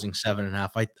it closing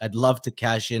 7.5. I'd love to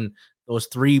cash in those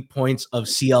 3 points of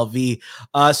CLV.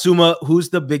 Suma, who's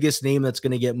the biggest name that's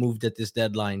going to get moved at this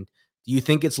deadline? Do you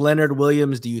think it's Leonard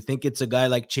Williams? Do you think it's a guy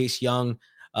like Chase Young?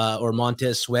 or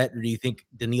Montez Sweat, or do you think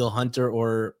Daniil Hunter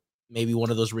or maybe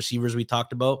one of those receivers we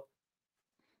talked about?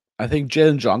 I think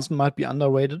Jalen Johnson might be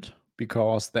underrated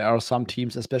because there are some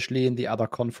teams, especially in the other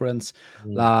conference,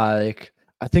 like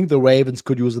I think the Ravens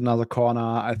could use another corner.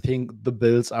 I think the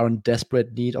Bills are in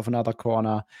desperate need of another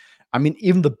corner. I mean,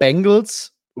 even the Bengals,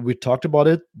 we talked about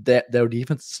it, their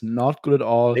defense is not good at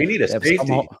all. They need a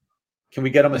safety. Can we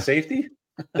get them a safety?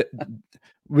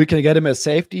 We can get him a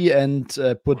safety and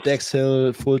put Dex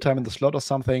Hill full-time in the slot or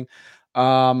something.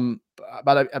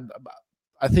 But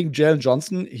I think Jalen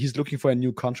Johnson, he's looking for a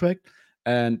new contract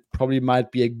and probably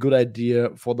might be a good idea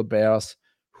for the Bears,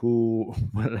 who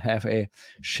will have a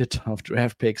shit ton of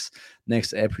draft picks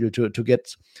next April to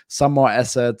get some more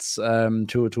assets,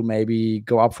 to maybe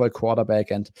go up for a quarterback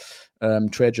and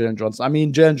trade Jalen Johnson. I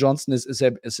mean, Jalen Johnson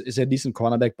is a decent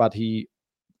cornerback,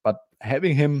 but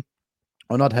having him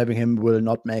or not having him will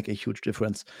not make a huge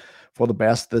difference for the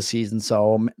Bears this season.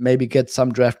 So maybe get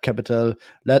some draft capital,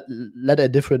 let a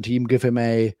different team give him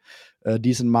a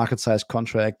decent market size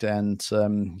contract. And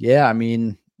I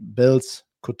mean, Bills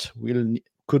could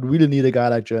really need a guy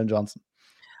like Jalen Johnson.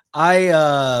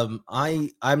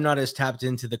 I'm not as tapped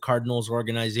into the Cardinals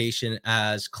organization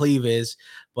as Cleve is,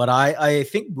 but I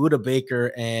think Budda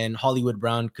Baker and Hollywood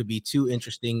Brown could be two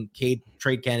interesting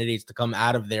trade candidates to come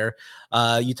out of there.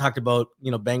 You talked about,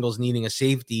 Bengals needing a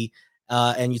safety,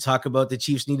 and you talk about the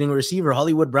Chiefs needing a receiver.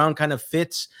 Hollywood Brown kind of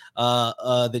fits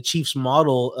the Chiefs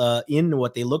model in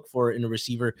what they look for in a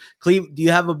receiver. Cleve, do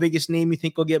you have a biggest name you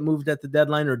think will get moved at the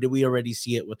deadline, or did we already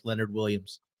see it with Leonard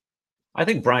Williams? I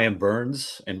think Brian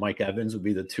Burns and Mike Evans would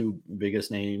be the two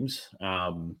biggest names.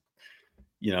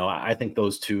 I think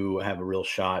those two have a real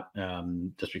shot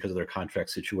just because of their contract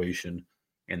situation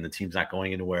and the team's not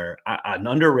going anywhere. An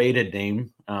underrated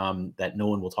name that no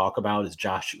one will talk about is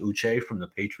Josh Uche from the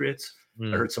Patriots. I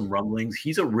heard some rumblings.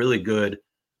 He's a really good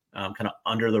kind of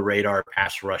under the radar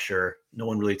pass rusher. No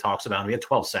one really talks about him. He had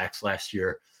 12 sacks last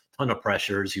year, ton of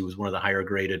pressures. He was one of the higher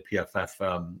graded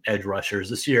PFF edge rushers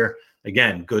this year.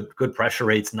 Again, good pressure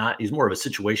rates. He's more of a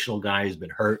situational guy. He's been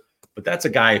hurt, but that's a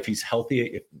guy, if he's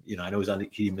healthy, I know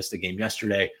he missed a game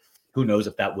yesterday. Who knows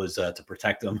if that was to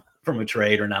protect him from a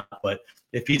trade or not, but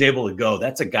if he's able to go,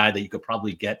 that's a guy that you could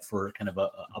probably get for kind of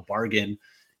a bargain.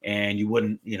 And you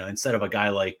wouldn't, instead of a guy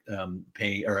like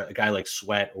Payne or a guy like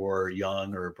Sweat or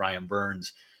Young or Brian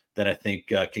Burns, that I think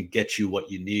can get you what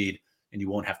you need and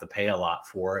you won't have to pay a lot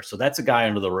for. So that's a guy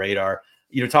under the radar.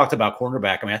 Talked about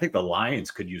cornerback. I mean, I think the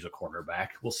Lions could use a cornerback.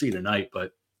 We'll see tonight,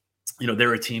 but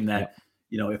they're a team that,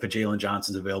 if a Jalen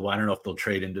Johnson's available, I don't know if they'll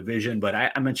trade in division, but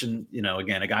I mentioned,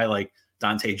 again, a guy like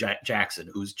Dante Jackson,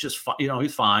 who's just,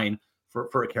 he's fine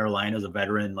for Carolina as a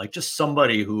veteran, like just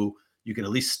somebody who you can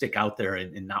at least stick out there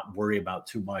and not worry about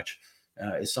too much,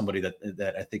 is somebody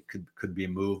that I think could be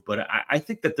moved. But I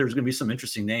think that there's going to be some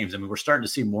interesting names. I mean, we're starting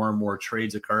to see more and more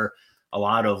trades occur. A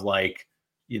lot of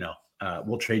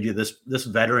we'll trade you this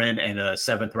veteran and a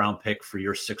 7th round pick for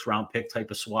your 6th round pick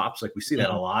type of swaps. Like we see that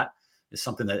a lot. It's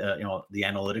something that, the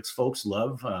analytics folks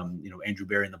love. Andrew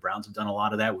Berry and the Browns have done a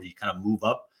lot of that, where you kind of move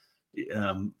up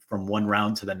from one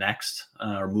round to the next,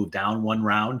 or move down one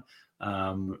round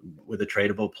with a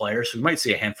tradable player. So we might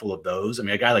see a handful of those. I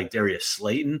mean, a guy like Darius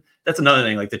Slayton, that's another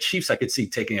thing. Like the Chiefs, I could see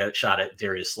taking a shot at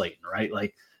Darius Slayton, right?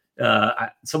 Like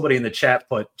somebody in the chat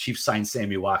put Chiefs signed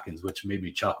Sammy Watkins, which made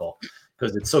me chuckle,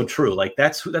 because it's so true. Like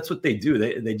that's what they do.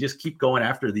 They just keep going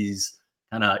after these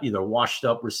kind of either washed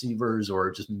up receivers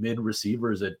or just mid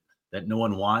receivers that no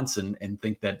one wants, and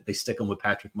think that they stick them with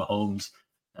Patrick Mahomes,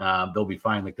 they'll be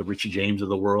fine. Like the Richie James of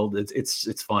the world.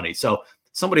 It's funny. So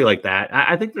somebody like that,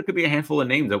 I think there could be a handful of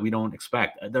names that we don't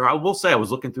expect. I will say, I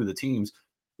was looking through the teams.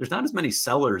 There's not as many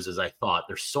sellers as I thought.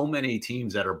 There's so many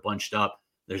teams that are bunched up.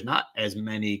 There's not as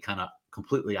many kind of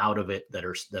completely out of it that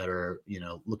are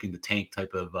looking to tank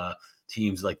type of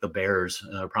teams. Like the Bears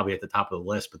probably at the top of the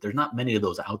list, but there's not many of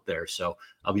those out there. So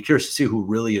I'll be curious to see who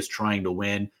really is trying to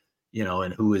win,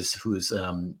 and who's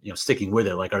sticking with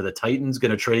it. Like, are the Titans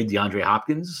going to trade DeAndre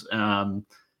Hopkins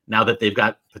now that they've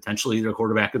got potentially their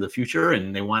quarterback of the future,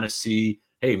 and they want to see,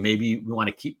 hey, maybe we want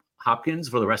to keep Hopkins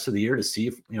for the rest of the year to see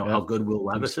if how good Will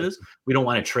Levis is. We don't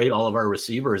want to trade all of our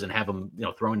receivers and have them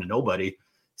throwing to nobody.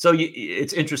 So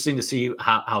it's interesting to see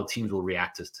how teams will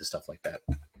react to stuff like that.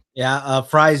 Yeah,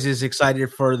 Fries is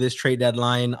excited for this trade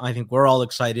deadline. I think we're all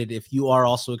excited. If you are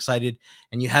also excited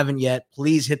and you haven't yet,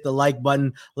 please hit the like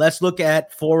button. Let's look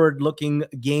at forward-looking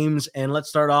games, and let's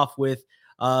start off with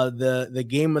the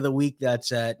game of the week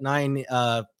that's at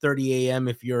 9:30 a.m.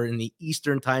 if you're in the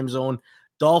Eastern time zone.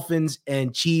 Dolphins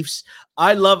and Chiefs.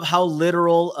 I love how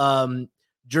literal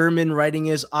German writing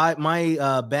is.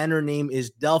 My banner name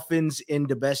is Dolphins in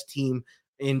the best team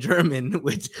in German,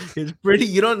 which is pretty.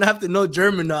 You don't have to know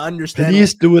German to understand.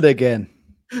 Please do it again.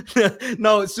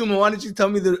 No, Sumo, why don't you tell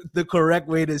me the correct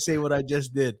way to say what I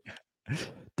just did?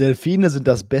 Delfine sind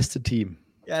das beste Team.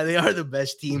 Yeah, they are the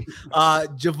best team.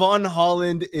 Javon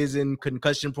Holland is in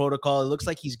concussion protocol. It looks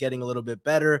like he's getting a little bit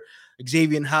better.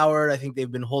 Xavier Howard, I think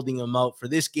they've been holding him out for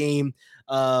this game.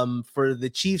 For the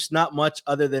Chiefs, not much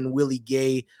other than Willie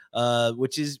Gay,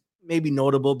 which is maybe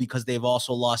notable because they've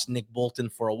also lost Nick Bolton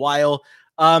for a while.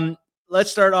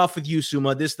 Let's start off with you,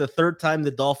 Suma. This is the third time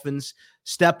the Dolphins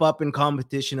step up in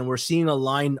competition, and we're seeing a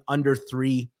line under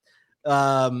 3.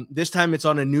 This time it's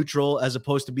on a neutral as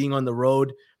opposed to being on the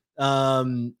road.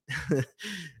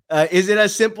 Is it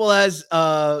as simple as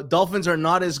Dolphins are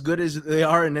not as good as they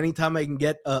are, and anytime I can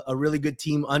get a really good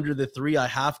team under the 3, I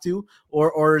have to?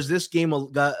 Or is this game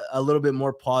got a little bit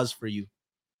more pause for you?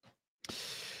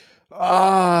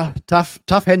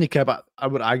 Tough handicap, I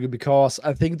would argue, because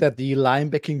I think that the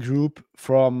linebacking group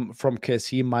from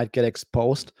KC might get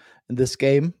exposed in this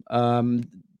game.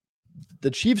 The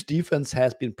Chiefs defense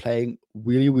has been playing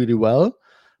really, really well,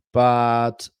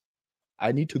 but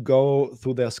I need to go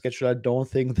through their schedule. I don't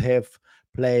think they have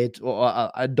played, or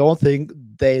I don't think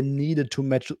they needed to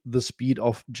match the speed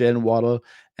of Jalen Waddle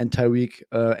and Tyreek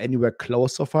anywhere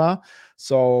close so far.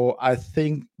 So I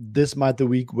think this might be the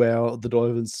week where the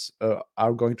Dolphins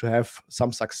are going to have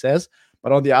some success.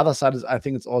 But on the other side, I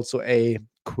think it's also a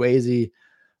crazy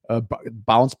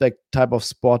bounce back type of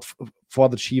spot for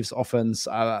the Chiefs offense.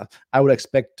 I would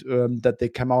expect that they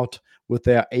come out with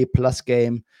their A+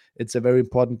 game. It's a very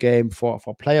important game for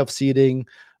playoff seeding.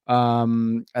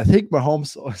 I think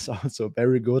Mahomes is also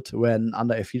very good when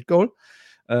under a field goal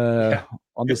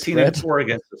on the spread. 15-4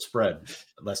 against the spread,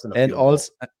 less than a and field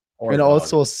also goal. Or and a dog.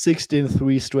 also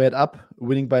 16-3 straight up,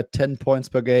 winning by 10 points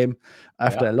per game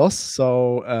after a loss.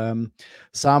 So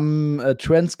some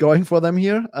trends going for them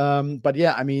here. But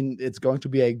yeah, I mean, it's going to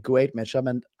be a great matchup.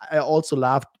 And I also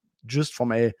laughed just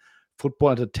from a football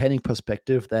entertaining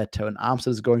perspective that Terran Armstead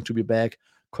is going to be back.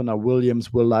 Connor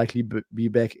Williams will likely be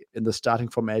back in the starting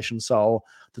formation. So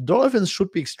the Dolphins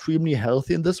should be extremely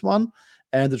healthy in this one.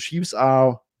 And the Chiefs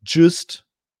are just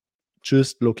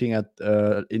looking at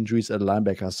injuries at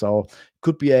linebacker. So it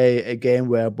could be a game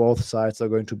where both sides are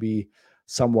going to be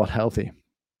somewhat healthy.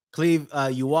 Cleve,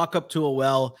 you walk up to a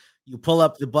well, you pull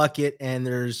up the bucket, and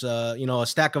there's a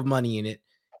stack of money in it.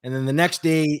 And then the next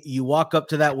day you walk up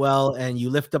to that well and you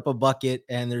lift up a bucket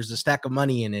and there's a stack of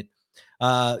money in it.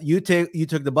 You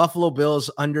took the Buffalo Bills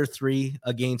under 3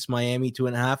 against Miami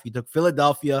 2.5. You took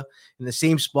Philadelphia in the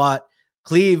same spot.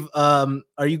 Cleve,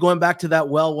 are you going back to that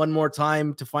well one more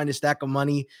time to find a stack of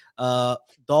money?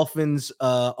 Dolphins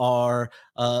the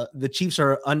Chiefs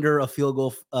are under a field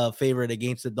goal favorite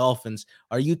against the Dolphins.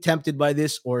 Are you tempted by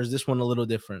this, or is this one a little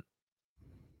different?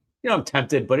 I'm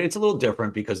tempted, but it's a little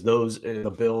different because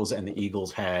the Bills and the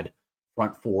Eagles had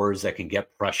front fours that can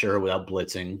get pressure without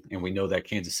blitzing, and we know that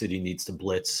Kansas City needs to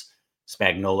blitz.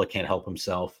 Spagnuolo can't help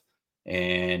himself.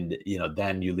 And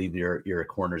then you leave your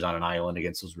corners on an island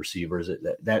against those receivers.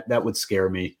 That would scare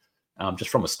me,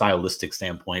 just from a stylistic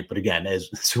standpoint. But again,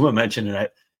 as Suma mentioned,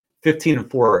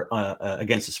 15-4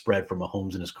 against the spread for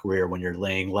Mahomes in his career when you're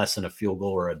laying less than a field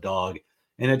goal or a dog,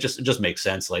 and it just makes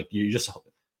sense.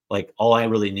 Like all I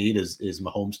really need is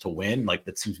Mahomes to win. Like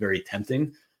that seems very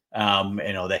tempting.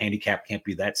 The handicap can't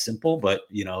be that simple, but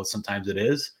sometimes it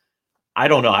is. I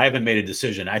don't know. I haven't made a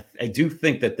decision. I do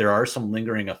think that there are some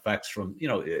lingering effects from,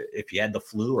 if he had the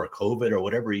flu or COVID or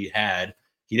whatever he had.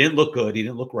 He didn't look good. He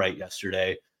didn't look right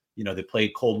yesterday. They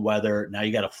played cold weather. Now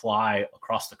you got to fly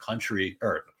across the country.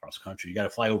 You got to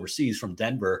fly overseas from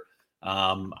Denver.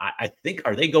 I think,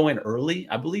 are they going early?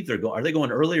 I believe are they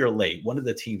going early or late? One of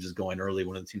the teams is going early.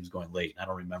 One of the teams is going late. I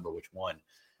don't remember which one.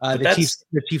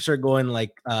 The Chiefs are going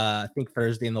I think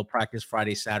Thursday, and they'll practice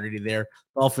Friday, Saturday there.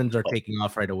 Dolphins are taking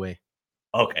off right away.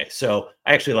 Okay, so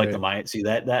I actually like the Miami. See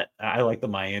that I like the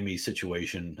Miami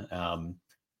situation. Kind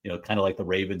of like the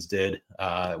Ravens did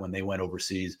when they went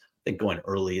overseas. I think going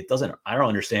early, I don't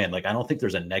understand. I don't think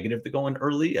there's a negative to going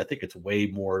early. I think it's way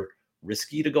more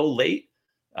risky to go late.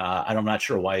 I'm not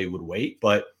sure why you would wait,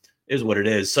 but it is what it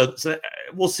is. So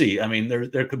we'll see. I mean,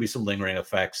 there could be some lingering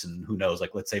effects, and who knows?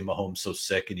 Let's say Mahomes so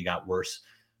sick and he got worse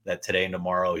that today and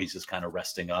tomorrow he's just kind of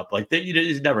resting up.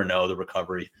 You never know the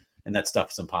recovery. And that stuff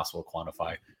is impossible to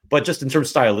quantify. But just in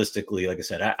terms stylistically, like I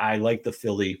said, I like the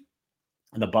Philly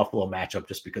and the Buffalo matchup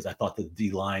just because I thought the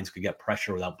D lines could get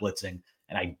pressure without blitzing.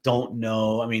 And I don't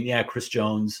know. I mean, yeah, Chris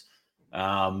Jones,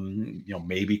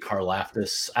 maybe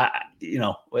Karlaftis.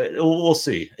 We'll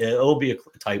see. It'll be a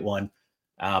tight one.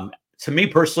 To me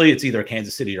personally, it's either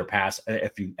Kansas City or pass.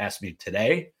 If you ask me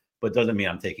today, but doesn't mean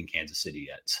I'm taking Kansas City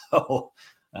yet.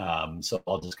 So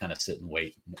I'll just kind of sit and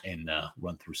wait and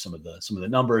run through some of the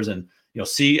numbers and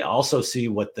see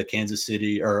what the Kansas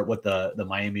City or what the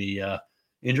Miami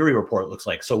injury report looks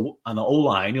like. So on the O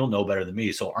line, you'll know better than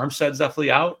me. So Armstead's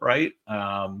definitely out, right?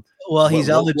 Well, he's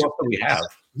eligible. What do we have?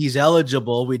 He's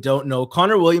eligible. We don't know.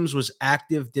 Connor Williams was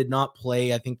active, did not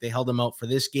play. I think they held him out for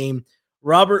this game.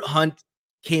 Robert Hunt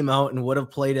came out and would have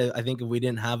played, I think, if we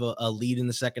didn't have a lead in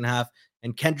the second half.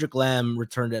 And Kendrick Lamb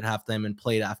returned at halftime and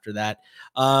played after that.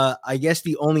 I guess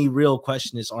the only real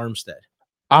question is Armstead.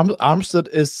 Armstead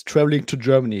is traveling to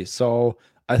Germany. So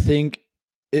I think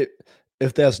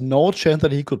if there's no chance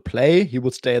that he could play, he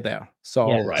would stay there. So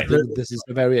Yeah, I think this is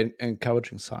a very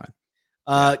encouraging sign.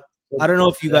 I don't know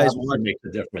if you guys want to make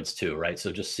the difference too, right?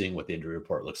 So just seeing what the injury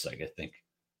report looks like,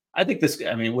 I think this.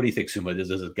 I mean, what do you think, Suma?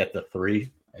 Does it get the 3?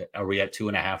 Are we at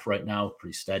 2.5 right now?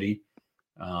 Pretty steady.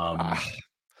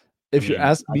 If you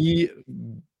ask me,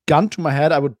 gun to my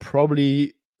head, I would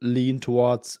probably lean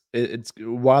towards it's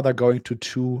rather going to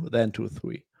 2 than to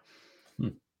 3.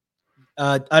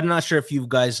 I'm not sure if you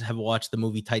guys have watched the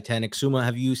movie Titanic. Suma,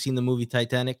 have you seen the movie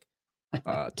Titanic?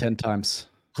 10 times.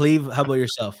 Cleve, how about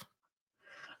yourself?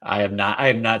 I have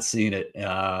not seen it.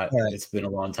 It's been a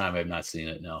long time. I have not seen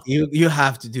it. No, you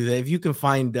have to do that. If you can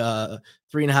find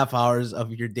 3.5 hours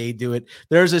of your day, do it.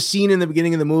 There's a scene in the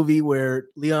beginning of the movie where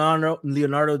Leonardo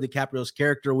DiCaprio's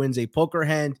character wins a poker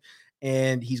hand,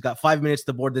 and he's got 5 minutes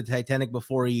to board the Titanic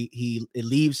before it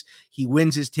leaves. He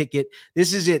wins his ticket.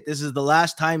 This is it. This is the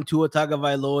last time Tua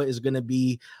Tagovailoa is going to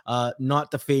be not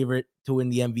the favorite to win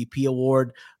the MVP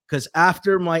award, because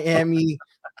after Miami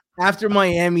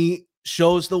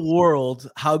shows the world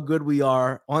how good we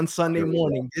are on Sunday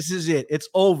morning, this is it. It's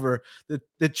over.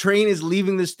 The train is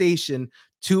leaving the station.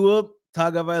 Tua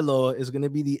Tagovailoa is going to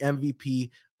be the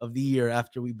MVP of the year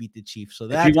after we beat the Chiefs. So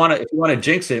that if you want to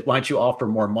jinx it, why don't you offer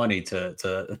more money to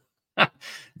some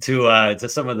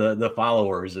of the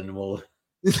followers, and we'll.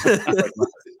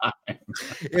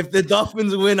 If the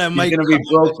Dolphins win, I might going to be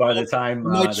broke by the time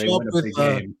they win a big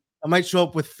game. I might show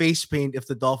up with face paint if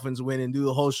the Dolphins win and do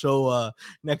the whole show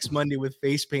next Monday with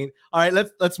face paint. All right,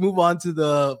 let's move on to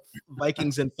the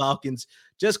Vikings and Falcons.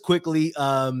 Just quickly,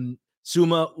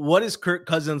 Suma, what is Kirk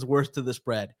Cousins worth to the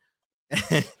spread?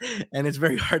 And it's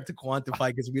very hard to quantify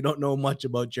because we don't know much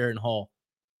about Jaren Hall.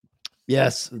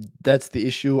 Yes, that's the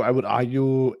issue. I would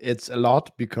argue it's a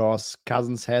lot because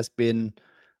Cousins has been,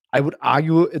 I would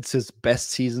argue it's his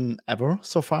best season ever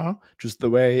so far, just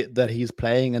the way that he's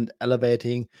playing and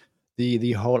elevating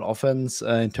the whole offense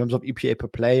in terms of EPA per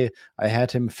play. I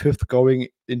had him 5th going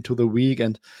into the week,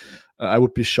 and I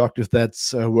would be shocked if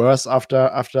that's worse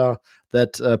after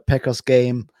that Packers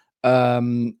game.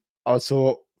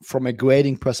 Also, from a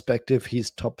grading perspective,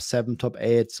 he's top 7, top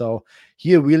 8. So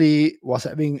he really was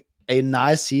having a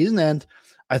nice season, and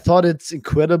I thought it's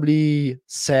incredibly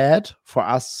sad for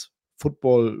us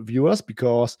football viewers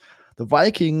because the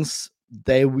Vikings,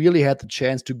 they really had the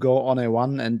chance to go on a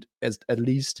run and at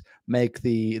least make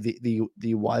the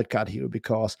wild card here,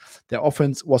 because their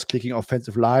offense was clicking,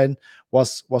 offensive line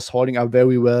was holding up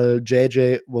very well.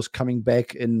 JJ was coming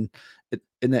back in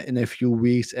a few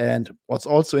weeks, and what's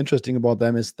also interesting about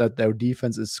them is that their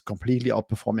defense is completely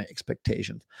outperforming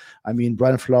expectations. I mean,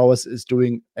 Brian Flores is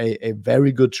doing a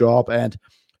very good job, and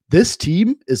this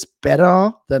team is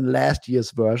better than last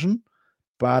year's version,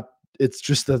 but it's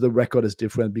just that the record is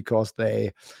different because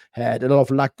they had a lot of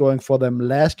luck going for them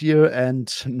last year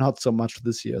and not so much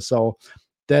this year. So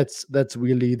that's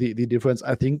really the difference.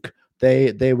 I think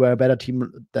they were a better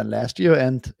team than last year,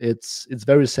 and it's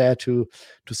very sad to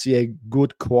see a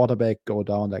good quarterback go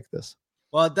down like this.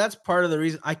 Well, that's part of the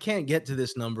reason I can't get to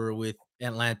this number with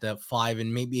Atlanta 5,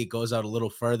 and maybe it goes out a little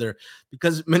further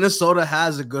because Minnesota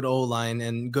has a good O-line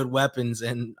and good weapons,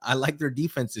 and I like their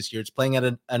defense this year. It's playing at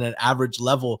an average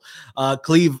level.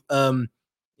 Cleve,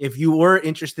 if you were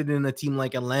interested in a team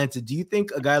like Atlanta, do you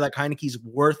think a guy like Heineke's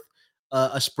worth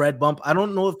a spread bump? I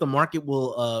don't know if the market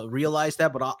will realize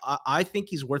that, but I think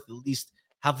he's worth at least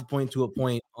half a point to a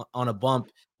point on a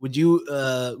bump. Would you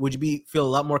feel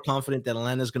a lot more confident that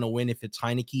Atlanta's going to win if it's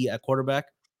Heineke at quarterback?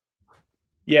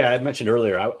 Yeah, I mentioned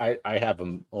earlier, I have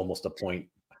him almost a point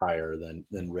higher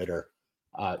than Ritter.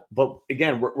 But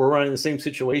again, we're running the same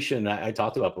situation I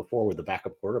talked about before with the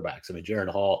backup quarterbacks. I mean, Jaren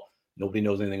Hall, nobody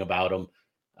knows anything about him.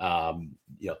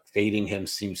 Fading him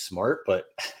seems smart, but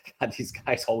God, these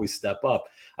guys always step up.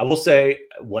 I will say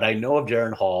what I know of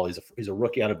Jaren Hall, he's a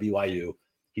rookie out of BYU.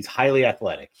 He's highly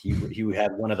athletic. He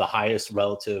had one of the highest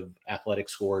relative athletic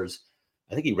scores.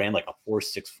 I think he ran like a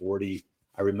 4.6 40.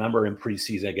 I remember in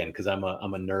preseason, again, because I'm a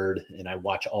nerd and I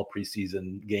watch all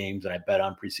preseason games and I bet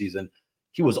on preseason.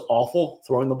 he was awful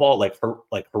throwing the ball, like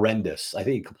horrendous. I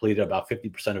think he completed about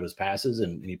 50% of his passes,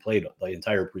 and he played the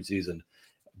entire preseason.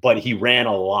 But he ran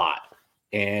a lot.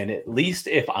 And at least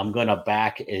if I'm going to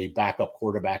back a backup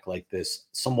quarterback like this,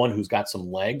 someone who's got some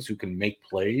legs, who can make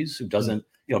plays, who doesn't,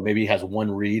 maybe has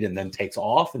one read and then takes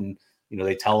off, and,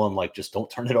 they tell him, like, just don't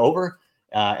turn it over.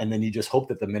 And then you just hope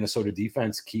that the Minnesota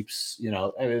defense keeps,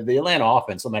 the Atlanta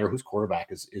offense, no matter whose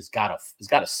quarterback is got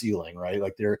a ceiling, right?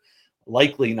 Like, they're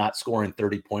likely not scoring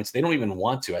 30 points. They don't even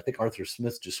want to. I think Arthur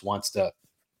Smith just wants to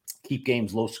keep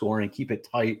games low scoring, keep it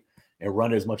tight, and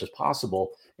run as much as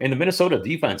possible. And the Minnesota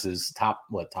defense is top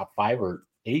 5 or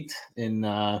 8 in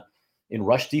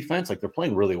rush defense. Like, they're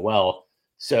playing really well.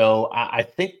 So I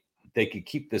think they could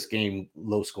keep this game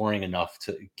low scoring enough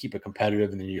to keep it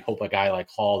competitive. And then you hope a guy like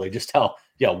Hall, they just tell,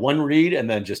 one read and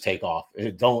then just take off.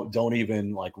 Don't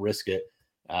even like risk it.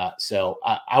 So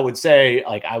I would say,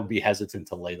 like, I would be hesitant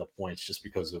to lay the points just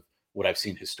because of what I've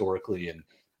seen historically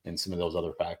and some of those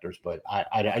other factors. But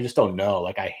I just don't know.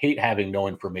 Like, I hate having no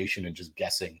information and just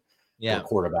guessing. For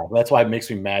quarterback. That's why it makes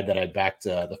me mad that I backed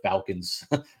the Falcons.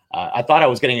 I thought I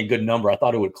was getting a good number. I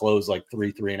thought it would close like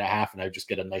 3.5, and I'd just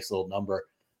get a nice little number.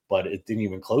 But it didn't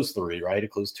even close 3, right?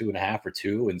 It closed 2.5 or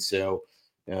 2, and so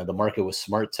the market was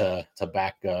smart to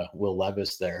back Will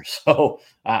Levis there. So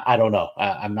I don't know.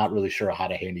 I'm not really sure how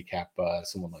to handicap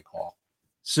someone like Hall.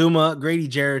 Suma, Grady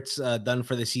Jarrett's done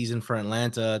for the season for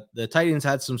Atlanta. The Titans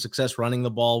had some success running the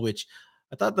ball, which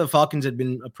I thought the Falcons had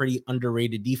been a pretty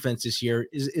underrated defense this year.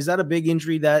 Is that a big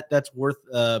injury that's worth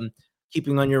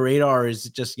keeping on your radar? Or is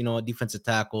it just, a defensive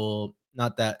tackle,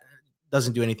 not that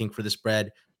doesn't do anything for the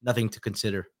spread, nothing to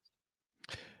consider?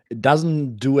 It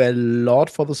doesn't do a lot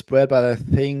for the spread, but I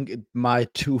think it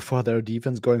might do for their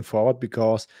defense going forward,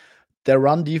 because their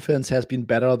run defense has been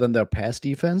better than their pass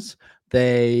defense.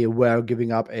 They were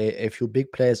giving up a few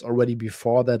big plays already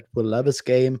before that Will Levis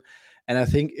game. And I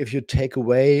think if you take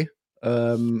away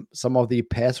some of the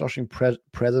pass rushing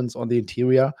presence on the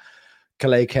interior,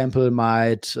 Calais Campbell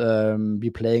might be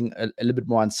playing a little bit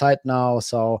more inside now.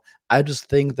 So I just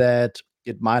think that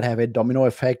it might have a domino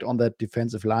effect on that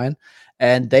defensive line.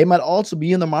 And they might also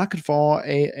be in the market for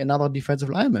another defensive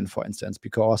lineman, for instance,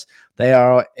 because they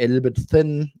are a little bit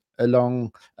thin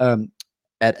along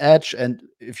at edge. And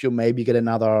if you maybe get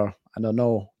another, I don't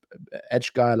know,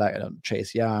 edge guy like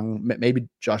Chase Young, maybe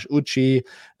Josh Uche,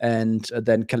 and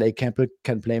then Calais Campbell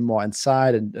can play more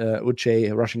inside, and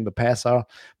Uche rushing the passer,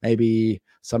 maybe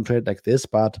some trade like this.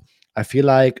 But I feel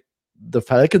like the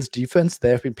Falcons defense, they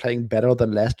have been playing better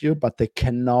than last year, but they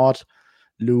cannot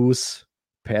lose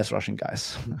pass rushing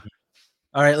guys.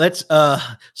 All right, let's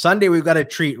Sunday we've got a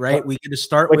treat, right? We get to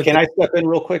start with. Can I step in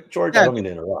real quick, George? Yeah. I don't mean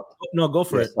to interrupt. No, go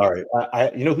for it. Sorry.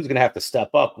 You know who's going to have to step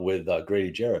up with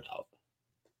Grady Jarrett out?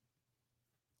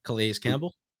 Calais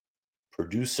Campbell.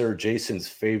 Producer Jason's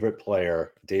favorite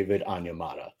player, David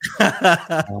Onyemata.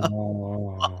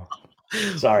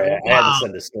 Sorry, I had to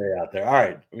send a story out there. All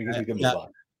right, we can move on.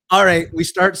 All right, we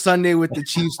start Sunday with the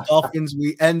Chiefs Dolphins.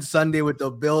 We end Sunday with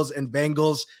the Bills and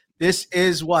Bengals. This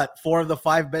is 4 of the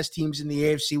 5 best teams in the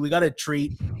AFC. We got a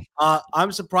treat.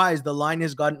 I'm surprised the line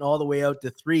has gotten all the way out to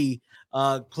 3.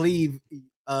 Cleve,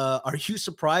 are you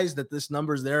surprised that this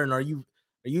number's there? And are you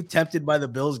tempted by the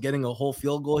Bills getting a whole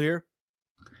field goal here?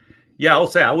 Yeah, I'll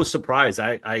say I was surprised.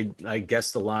 I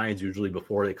guess the lines usually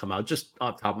before they come out. Just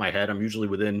off the top of my head, I'm usually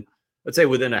within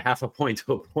a half a point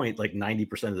to a point, like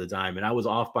 90% of the time. And I was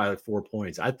off by like 4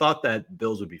 points. I thought that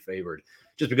Bills would be favored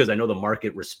just because I know the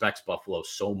market respects Buffalo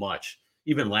so much.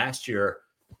 Even last year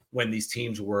when these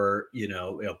teams were,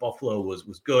 Buffalo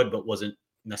was good, but wasn't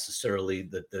necessarily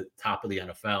the top of the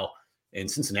NFL. And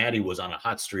Cincinnati was on a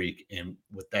hot streak. And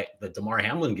with the DeMar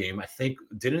Hamlin game, I think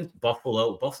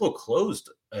Buffalo closed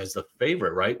as the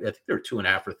favorite, right? I think they were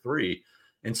 2.5 or 3.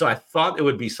 And so I thought it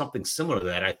would be something similar to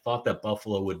that. I thought that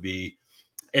Buffalo would be,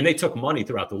 and they took money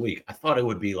throughout the week. I thought it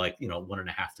would be like,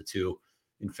 1.5 to 2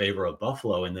 in favor of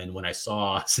Buffalo. And then when I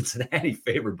saw Cincinnati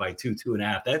favored by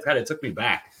 2.5, that kind of took me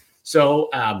back. So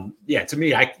to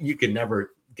me, you can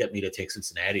never get me to take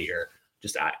Cincinnati here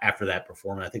just after that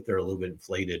performance. I think they're a little bit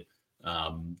inflated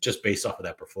just based off of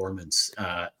that performance.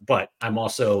 But I'm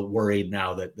also worried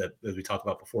now that as we talked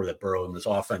about before, that Burrow and this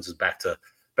offense is back to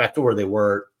where they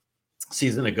were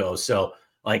season ago. So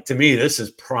to me, this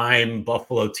is prime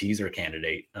Buffalo teaser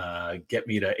candidate. Get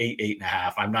me to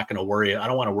 8.5. I'm not going to worry. I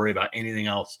don't want to worry about anything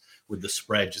else with the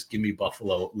spread. Just give me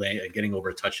Buffalo getting over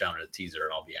a touchdown and a teaser,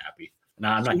 and I'll be happy.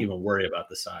 Now I'm not even worried about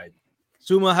the side.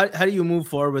 Suma, how do you move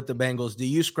forward with the Bengals? Do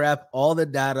you scrap all the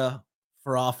data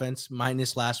for offense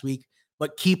minus last week,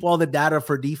 but keep all the data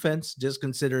for defense, just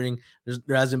considering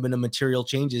there hasn't been a material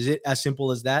change? Is it as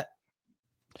simple as that?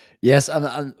 Yes,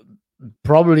 and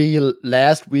probably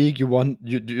last week you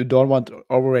don't want to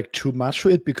overreact too much to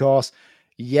it, because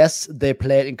yes, they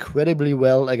played incredibly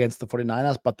well against the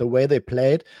 49ers, but the way they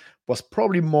played was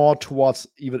probably more towards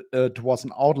even towards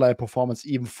an outlier performance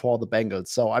even for the Bengals.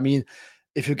 So I mean,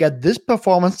 if you get this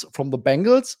performance from the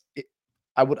Bengals,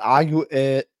 I would argue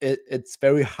it's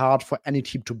very hard for any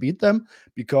team to beat them,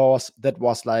 because that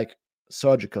was like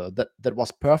surgical. That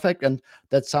was perfect, and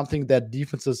that's something that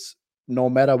defenses, no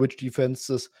matter which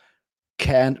defenses,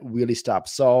 can't really stop.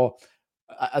 So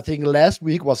I think last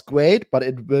week was great, but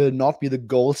it will not be the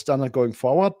gold standard going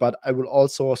forward. But I will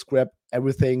also scrap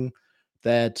everything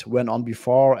that went on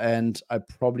before, and I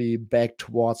probably back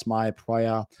towards my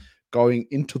prior going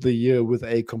into the year with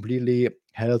a completely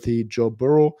healthy Joe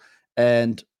Burrow,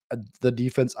 and the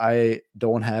defense I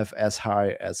don't have as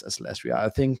high as last year. I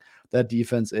think that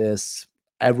defense is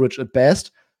average at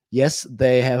best. Yes,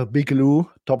 they have a Big Lou,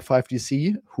 top 5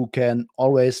 DC, who can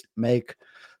always make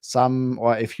some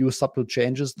or a few subtle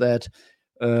changes that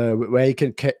where he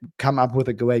can come up with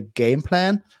a great game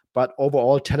plan. But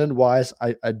overall, talent-wise,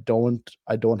 I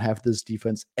don't have this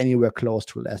defense anywhere close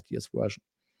to last year's version.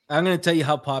 I'm going to tell you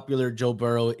how popular Joe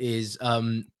Burrow is.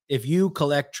 If you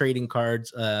collect trading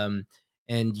cards,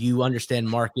 and you understand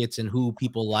markets and who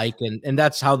people like, and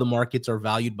that's how the markets are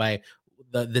valued by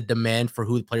the demand for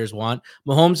who the players want.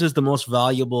 Mahomes is the most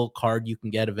valuable card you can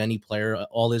get of any player,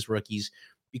 all his rookies,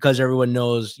 because everyone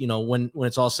knows, when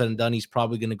it's all said and done, he's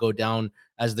probably going to go down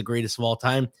as the greatest of all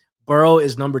time. Burrow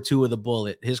is number 2 with a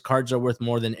bullet. His cards are worth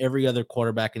more than every other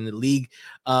quarterback in the league.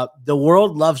 The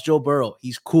world loves Joe Burrow.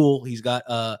 He's cool. He's got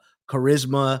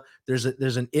charisma. There's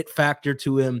an it factor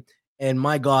to him. And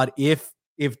my God,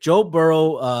 if Joe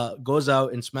Burrow goes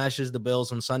out and smashes the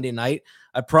Bills on Sunday night,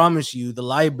 I promise you the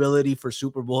liability for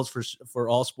Super Bowls for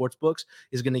all sports books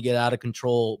is going to get out of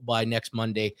control by next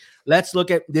Monday. Let's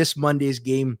look at this Monday's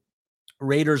game.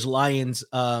 Raiders Lions.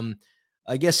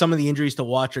 I guess some of the injuries to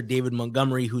watch are David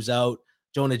Montgomery, who's out,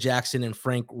 Jonah Jackson and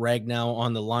Frank Ragnow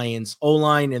on the Lions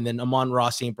O-line, and then Amon-Ra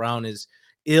St. Brown is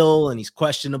ill and he's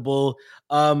questionable.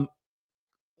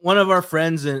 One of our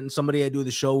friends and somebody I do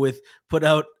the show with put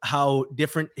out how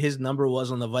different his number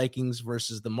was on the Vikings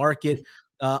versus the market.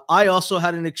 I also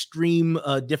had an extreme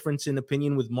difference in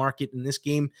opinion with market in this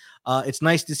game. It's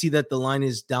nice to see that the line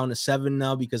is down to 7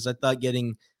 now, because I thought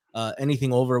getting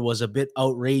anything over was a bit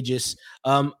outrageous.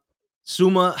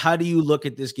 Suma, how do you look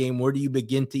at this game? Where do you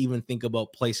begin to even think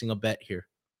about placing a bet here?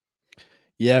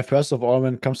 Yeah, first of all,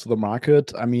 when it comes to the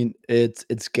market, I mean,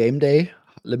 it's game day,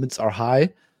 limits are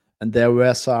high, and there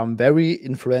were some very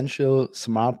influential,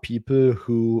 smart people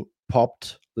who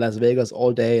popped Las Vegas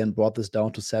all day and brought this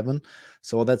down to 7.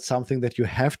 So that's something that you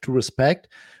have to respect.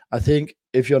 I think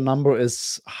if your number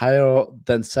is higher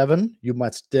than 7, you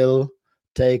might still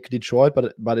take Detroit,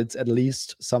 but it's at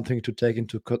least something to take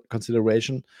into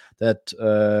consideration that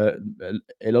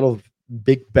a lot of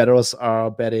big bettors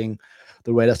are betting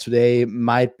the Raiders today.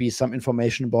 Might be some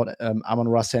information about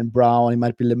Amon-Ra St. Brown. He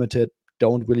might be limited.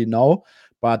 Don't really know.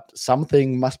 But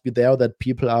something must be there that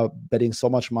people are betting so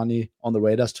much money on the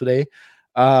Raiders today.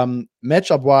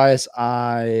 Matchup wise,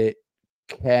 I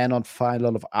cannot find a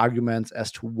lot of arguments as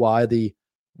to why the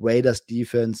Raiders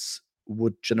defense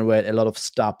would generate a lot of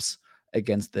stops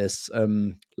against this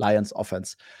Lions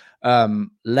offense.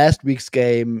 Last week's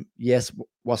game, yes,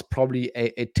 was probably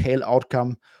a tail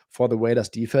outcome for the Raiders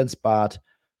defense, but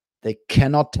they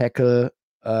cannot tackle.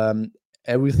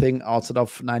 Everything outside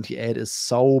of 98 is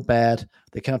so bad.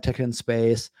 They cannot tackle in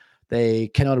space. They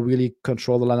cannot really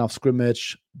control the line of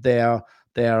scrimmage. Their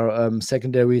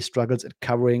secondary struggles at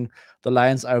covering. The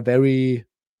Lions are a very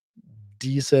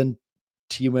decent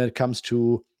team when it comes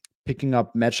to picking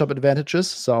up matchup advantages.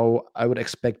 So I would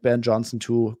expect Ben Johnson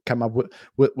to come up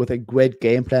with a great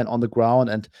game plan on the ground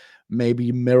and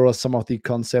maybe mirror some of the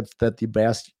concepts that the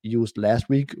Bears used last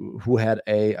week, who had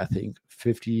I think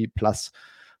 50 plus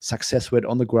success rate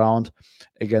on the ground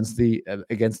against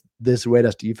this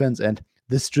Raiders defense. And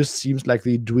this just seems like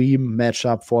the dream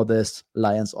matchup for this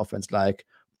Lions offense. Like,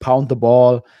 pound the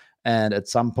ball and at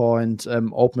some point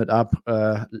open it up,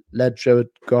 let Jared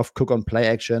Goff cook on play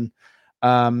action.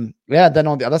 Then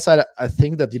on the other side, I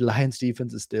think that the Lions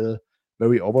defense is still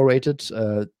very overrated.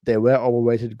 They were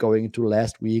overrated going into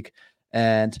last week.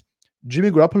 And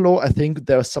Jimmy Garoppolo, I think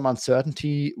there's some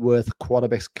uncertainty with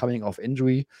quarterbacks coming off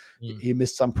injury. He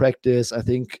missed some practice. I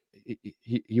think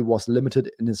he was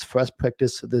limited in his first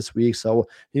practice this week, so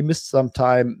he missed some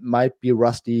time, might be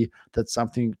rusty. That's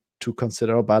something to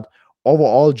consider. But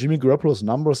overall, Jimmy Garoppolo's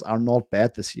numbers are not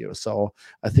bad this year. So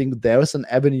I think there is an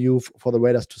avenue for the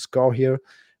Raiders to score here.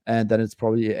 And then it's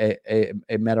probably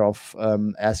a matter of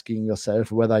asking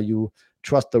yourself whether you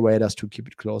trust the Raiders to keep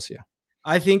it close here.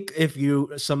 I think if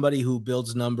you somebody who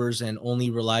builds numbers and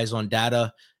only relies on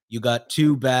data, you got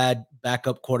two bad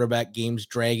backup quarterback games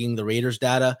dragging the Raiders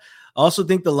data. I also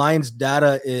think the Lions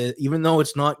data, even though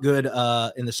it's not good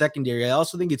in the secondary, I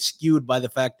also think it's skewed by the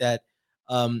fact that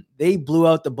they blew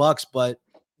out the Bucs, but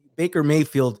Baker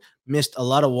Mayfield missed a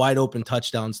lot of wide open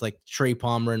touchdowns like Trey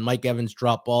Palmer and Mike Evans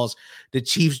dropped balls. The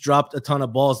Chiefs dropped a ton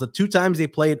of balls. The two times they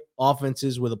played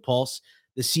offenses with a pulse,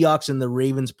 the Seahawks and the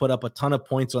Ravens put up a ton of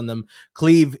points on them.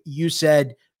 Cleve, you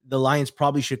said the Lions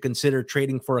probably should consider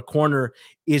trading for a corner.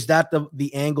 Is that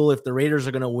the angle? If the Raiders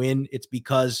are going to win, it's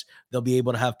because they'll be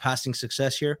able to have passing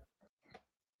success here?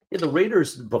 Yeah, the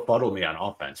Raiders befuddle me on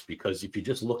offense because if you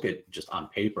just look at just on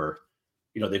paper,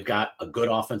 they've got a good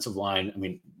offensive line. I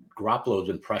mean, Garoppolo's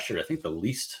been pressured, I think, the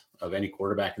least of any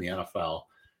quarterback in the NFL.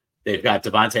 They've got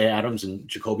Devontae Adams and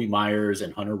Jacoby Myers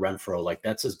and Hunter Renfrow. Like,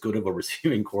 that's as good of a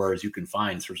receiving core as you can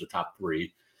find through the top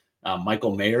three.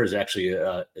 Michael Mayer has actually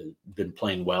been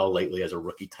playing well lately as a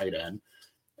rookie tight end.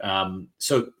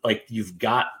 So, like, you've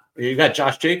got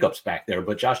Josh Jacobs back there,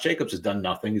 but Josh Jacobs has done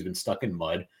nothing. He's been stuck in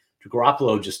mud.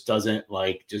 Garoppolo just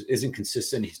isn't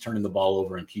consistent. He's turning the ball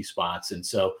over in key spots. And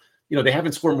so, they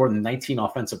haven't scored more than 19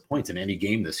 offensive points in any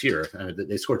game this year.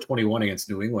 They scored 21 against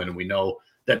New England, and we know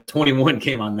that 21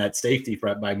 came on that safety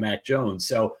by Mac Jones.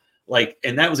 So,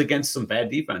 and that was against some bad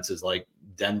defenses like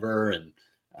Denver, and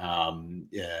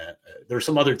there's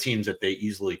some other teams that they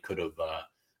easily could have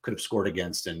scored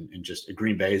against, and just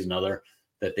Green Bay is another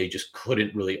that they just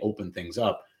couldn't really open things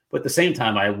up. But at the same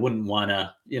time, I wouldn't want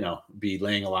to, be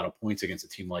laying a lot of points against a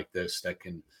team like this that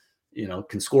can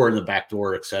score in the back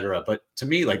door, et cetera. But to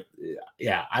me,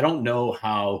 I don't know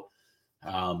how.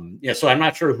 So I'm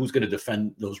not sure who's going to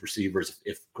defend those receivers.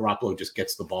 If Garoppolo just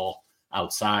gets the ball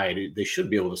outside, they should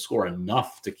be able to score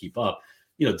enough to keep up.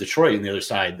 Detroit on the other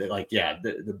side,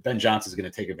 the Ben Johnson is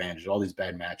going to take advantage of all these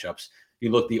bad matchups.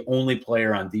 You look, the only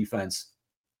player on defense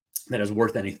that is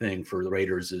worth anything for the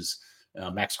Raiders is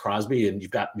Max Crosby, and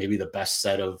you've got maybe the best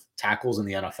set of tackles in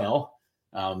the NFL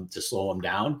to slow them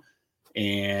down.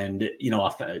 And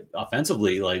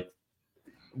offensively,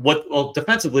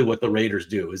 defensively, what the Raiders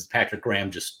do is Patrick Graham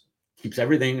just keeps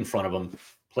everything in front of him,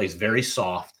 plays very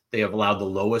soft. They have allowed the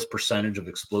lowest percentage of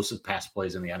explosive pass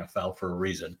plays in the NFL for a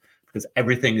reason, because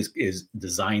everything is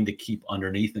designed to keep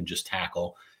underneath and just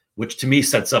tackle, which to me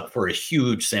sets up for a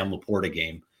huge Sam Laporta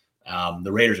game.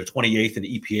 The Raiders are 28th in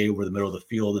EPA over the middle of the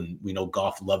field, and we know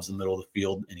Goff loves the middle of the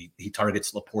field, and he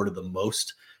targets Laporta the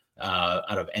most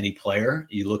out of any player.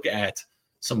 You look at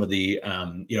some of the,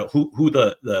 who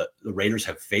the Raiders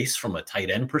have faced from a tight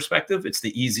end perspective. It's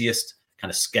the easiest kind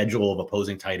of schedule of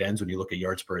opposing tight ends when you look at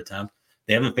yards per attempt.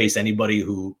 They haven't faced anybody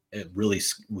who really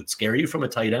would scare you from a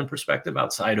tight end perspective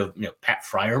outside of, Pat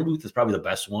Freiermuth is probably the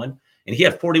best one. And he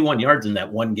had 41 yards in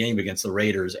that one game against the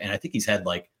Raiders. And I think he's had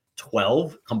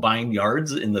 12 combined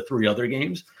yards in the three other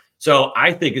games. So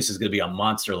I think this is going to be a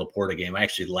monster Laporta game. I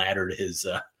actually laddered his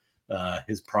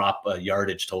prop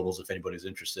yardage totals if anybody's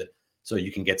interested. So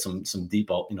you can get some deep,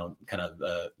 kind of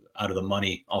out of the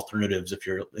money alternatives if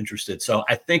you're interested. So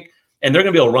I think, and they're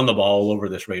going to be able to run the ball all over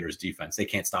this Raiders defense. They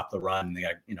can't stop the run. They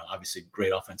got, obviously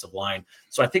great offensive line.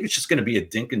 So I think it's just going to be a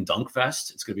dink and dunk fest.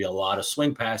 It's going to be a lot of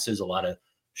swing passes, a lot of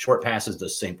short passes to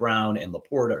St. Brown and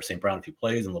Laporta, or St. Brown if he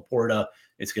plays, and Laporta.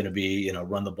 It's going to be,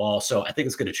 run the ball. So I think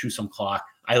it's going to chew some clock.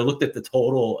 I looked at the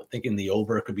total, thinking the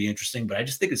over could be interesting, but I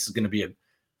just think this is going to be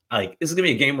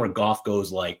a game where Goff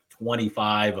goes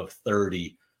 25 of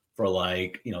 30 for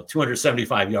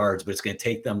 275 yards, but it's going to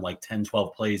take them 10,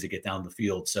 12 plays to get down the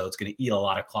field. So it's going to eat a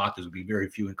lot of clock. There's going to be very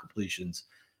few incompletions.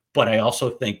 But I also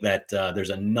think that there's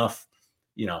enough,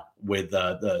 with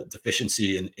the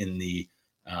deficiency in the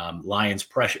Lions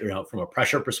pressure, from a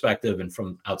pressure perspective and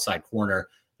from outside corner.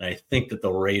 And I think that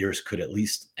the Raiders could at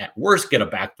least at worst get a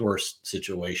backdoor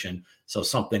situation. So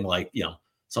something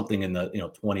something in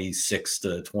the 26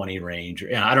 to 20 range.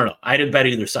 I don't know. I didn't bet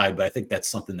either side, but I think that's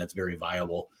something that's very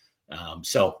viable.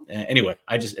 Anyway,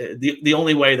 I just the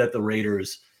only way that the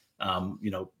Raiders,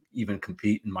 even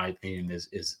compete, in my opinion,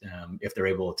 is if they're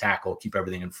able to tackle, keep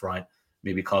everything in front,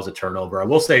 maybe cause a turnover. I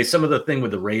will say some of the thing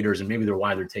with the Raiders, and maybe they're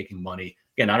why they're taking money.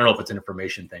 Again, I don't know if it's an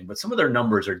information thing, but some of their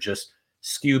numbers are just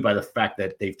skewed by the fact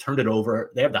that they've turned it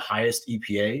over. They have the highest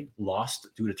EPA lost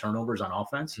due to turnovers on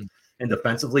offense. Mm-hmm. And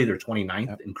defensively, they're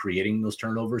 29th in creating those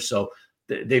turnovers. So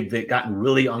they've gotten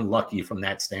really unlucky from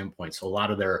that standpoint. So a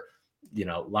lot of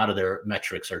their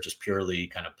metrics are just purely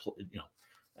kind of,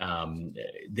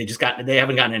 they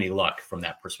haven't gotten any luck from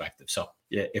that perspective. So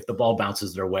if the ball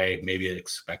bounces their way, maybe it's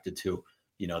expected to,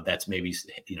 that's maybe,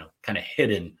 kind of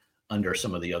hidden under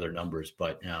some of the other numbers.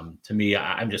 But to me,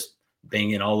 I'm just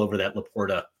banging all over that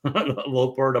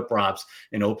Laporta props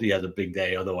and hope he has a big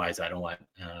day. Otherwise, I don't want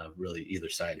really either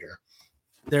side here.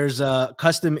 There's a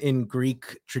custom in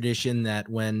Greek tradition that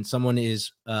when someone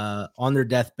is on their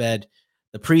deathbed,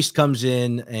 the priest comes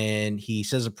in and he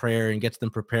says a prayer and gets them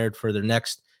prepared for their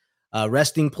next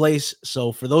resting place.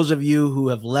 So for those of you who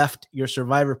have left your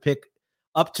survivor pick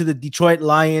up to the Detroit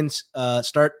Lions,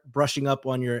 start brushing up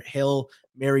on your Hail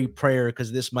Mary prayer,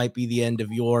 because this might be the end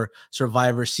of your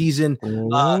survivor season.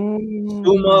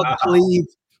 Suma Cleve.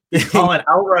 He's calling it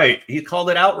outright. He called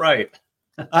it outright.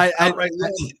 I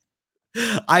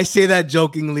say that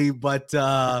jokingly, but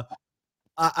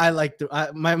I like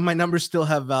my numbers still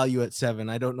have value at 7.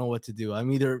 I don't know what to do.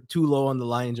 I'm either too low on the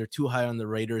Lions or too high on the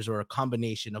Raiders, or a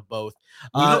combination of both.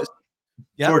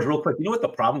 George, real quick, you know what the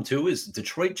problem too is?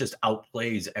 Detroit just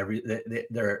outplays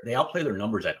they outplay their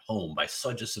numbers at home by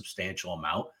such a substantial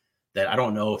amount that I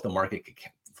don't know if the market could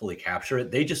fully capture it.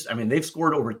 They've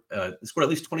scored at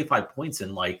least 25 points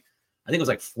in I think it was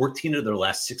like 14 of their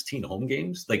last 16 home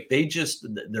games.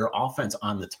 Their offense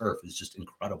on the turf is just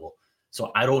incredible.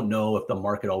 So I don't know if the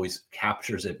market always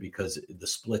captures it because the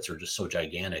splits are just so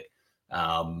gigantic.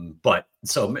 But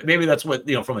so maybe that's what,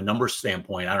 from a numbers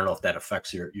standpoint, I don't know if that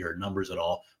affects your numbers at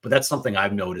all, but that's something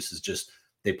I've noticed is just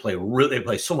they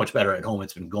play so much better at home.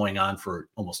 It's been going on for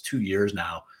almost 2 years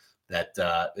now that,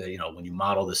 when you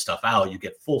model this stuff out, you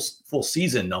get full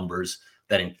season numbers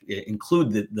that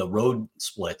include the road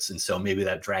splits. And so maybe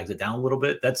that drags it down a little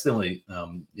bit. That's the only,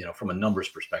 from a numbers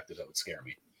perspective, that would scare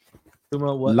me.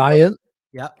 Lions.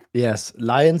 Yeah. Yes.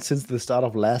 Lions since the start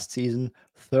of last season,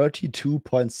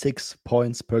 32.6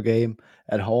 points per game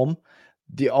at home.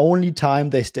 The only time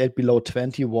they stayed below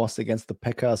 20 was against the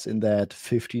Packers in that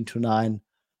 15-9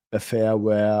 affair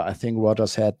where I think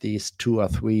Rodgers had these 2 or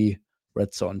 3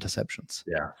 red zone interceptions.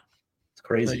 Yeah. It's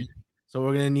crazy. So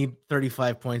we're going to need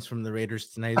 35 points from the Raiders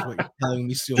tonight is what you're telling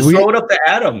me soon. Just throw it up to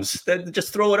Adams.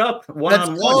 Just throw it up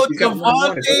one-on-one.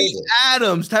 Davante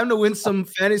Adams. Time to win some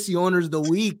fantasy owners of the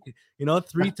week.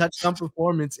 3 touchdown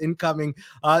performance incoming.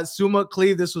 Suma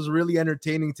Cleve, this was really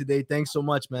entertaining today. Thanks so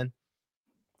much, man.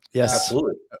 Yes.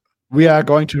 Absolutely. We are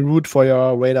going to root for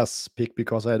your Raiders pick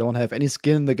because I don't have any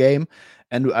skin in the game.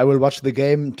 And I will watch the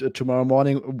game tomorrow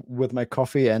morning with my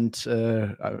coffee, and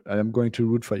I'm going to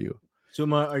root for you.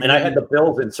 Suma, I had the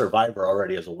Bills in Survivor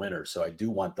already as a winner, so I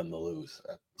do want them to lose.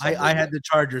 I had the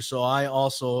Chargers, so I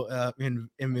also am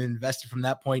invested from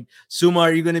that point. Suma,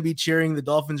 are you going to be cheering the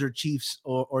Dolphins or Chiefs,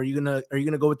 or are you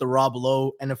gonna go with the Rob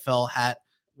Lowe NFL hat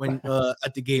when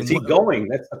at the game? Is he going?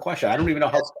 That's the question. I don't even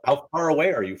know how far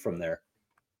away are you from there.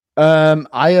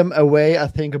 I am away, I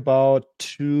think, about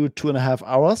 2.5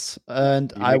 hours,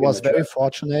 and I was very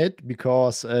fortunate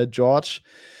because George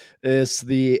is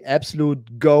the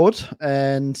absolute GOAT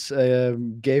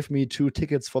and gave me 2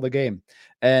 tickets for the game.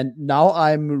 And now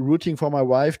I'm rooting for my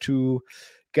wife to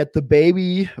get the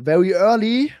baby very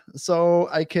early so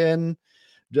I can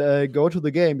go to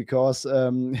the game, because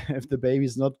if the baby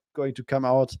is not going to come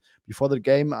out before the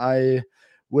game, I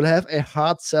will have a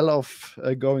hard sell of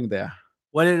going there.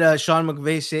 What did Sean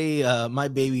McVay say? My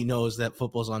baby knows that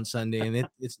football's on Sunday, and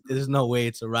there's no way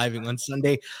it's arriving on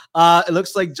Sunday. It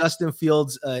looks like Justin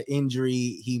Fields'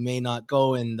 injury, he may not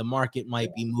go, and the market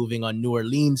might be moving on New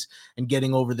Orleans and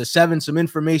getting over the 7. Some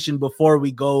information before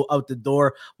we go out the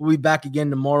door. We'll be back again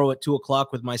tomorrow at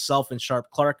 2:00 with myself and Sharp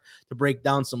Clark to break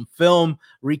down some film,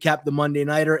 recap the Monday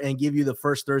Nighter, and give you the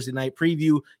first Thursday night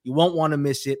preview. You won't want to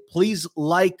miss it. Please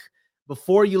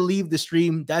before you leave the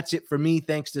stream. That's it for me.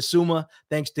 Thanks to Suma.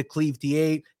 Thanks to Cleve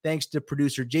TA. Thanks to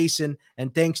producer Jason.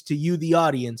 And thanks to you, the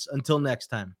audience. Until next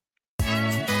time.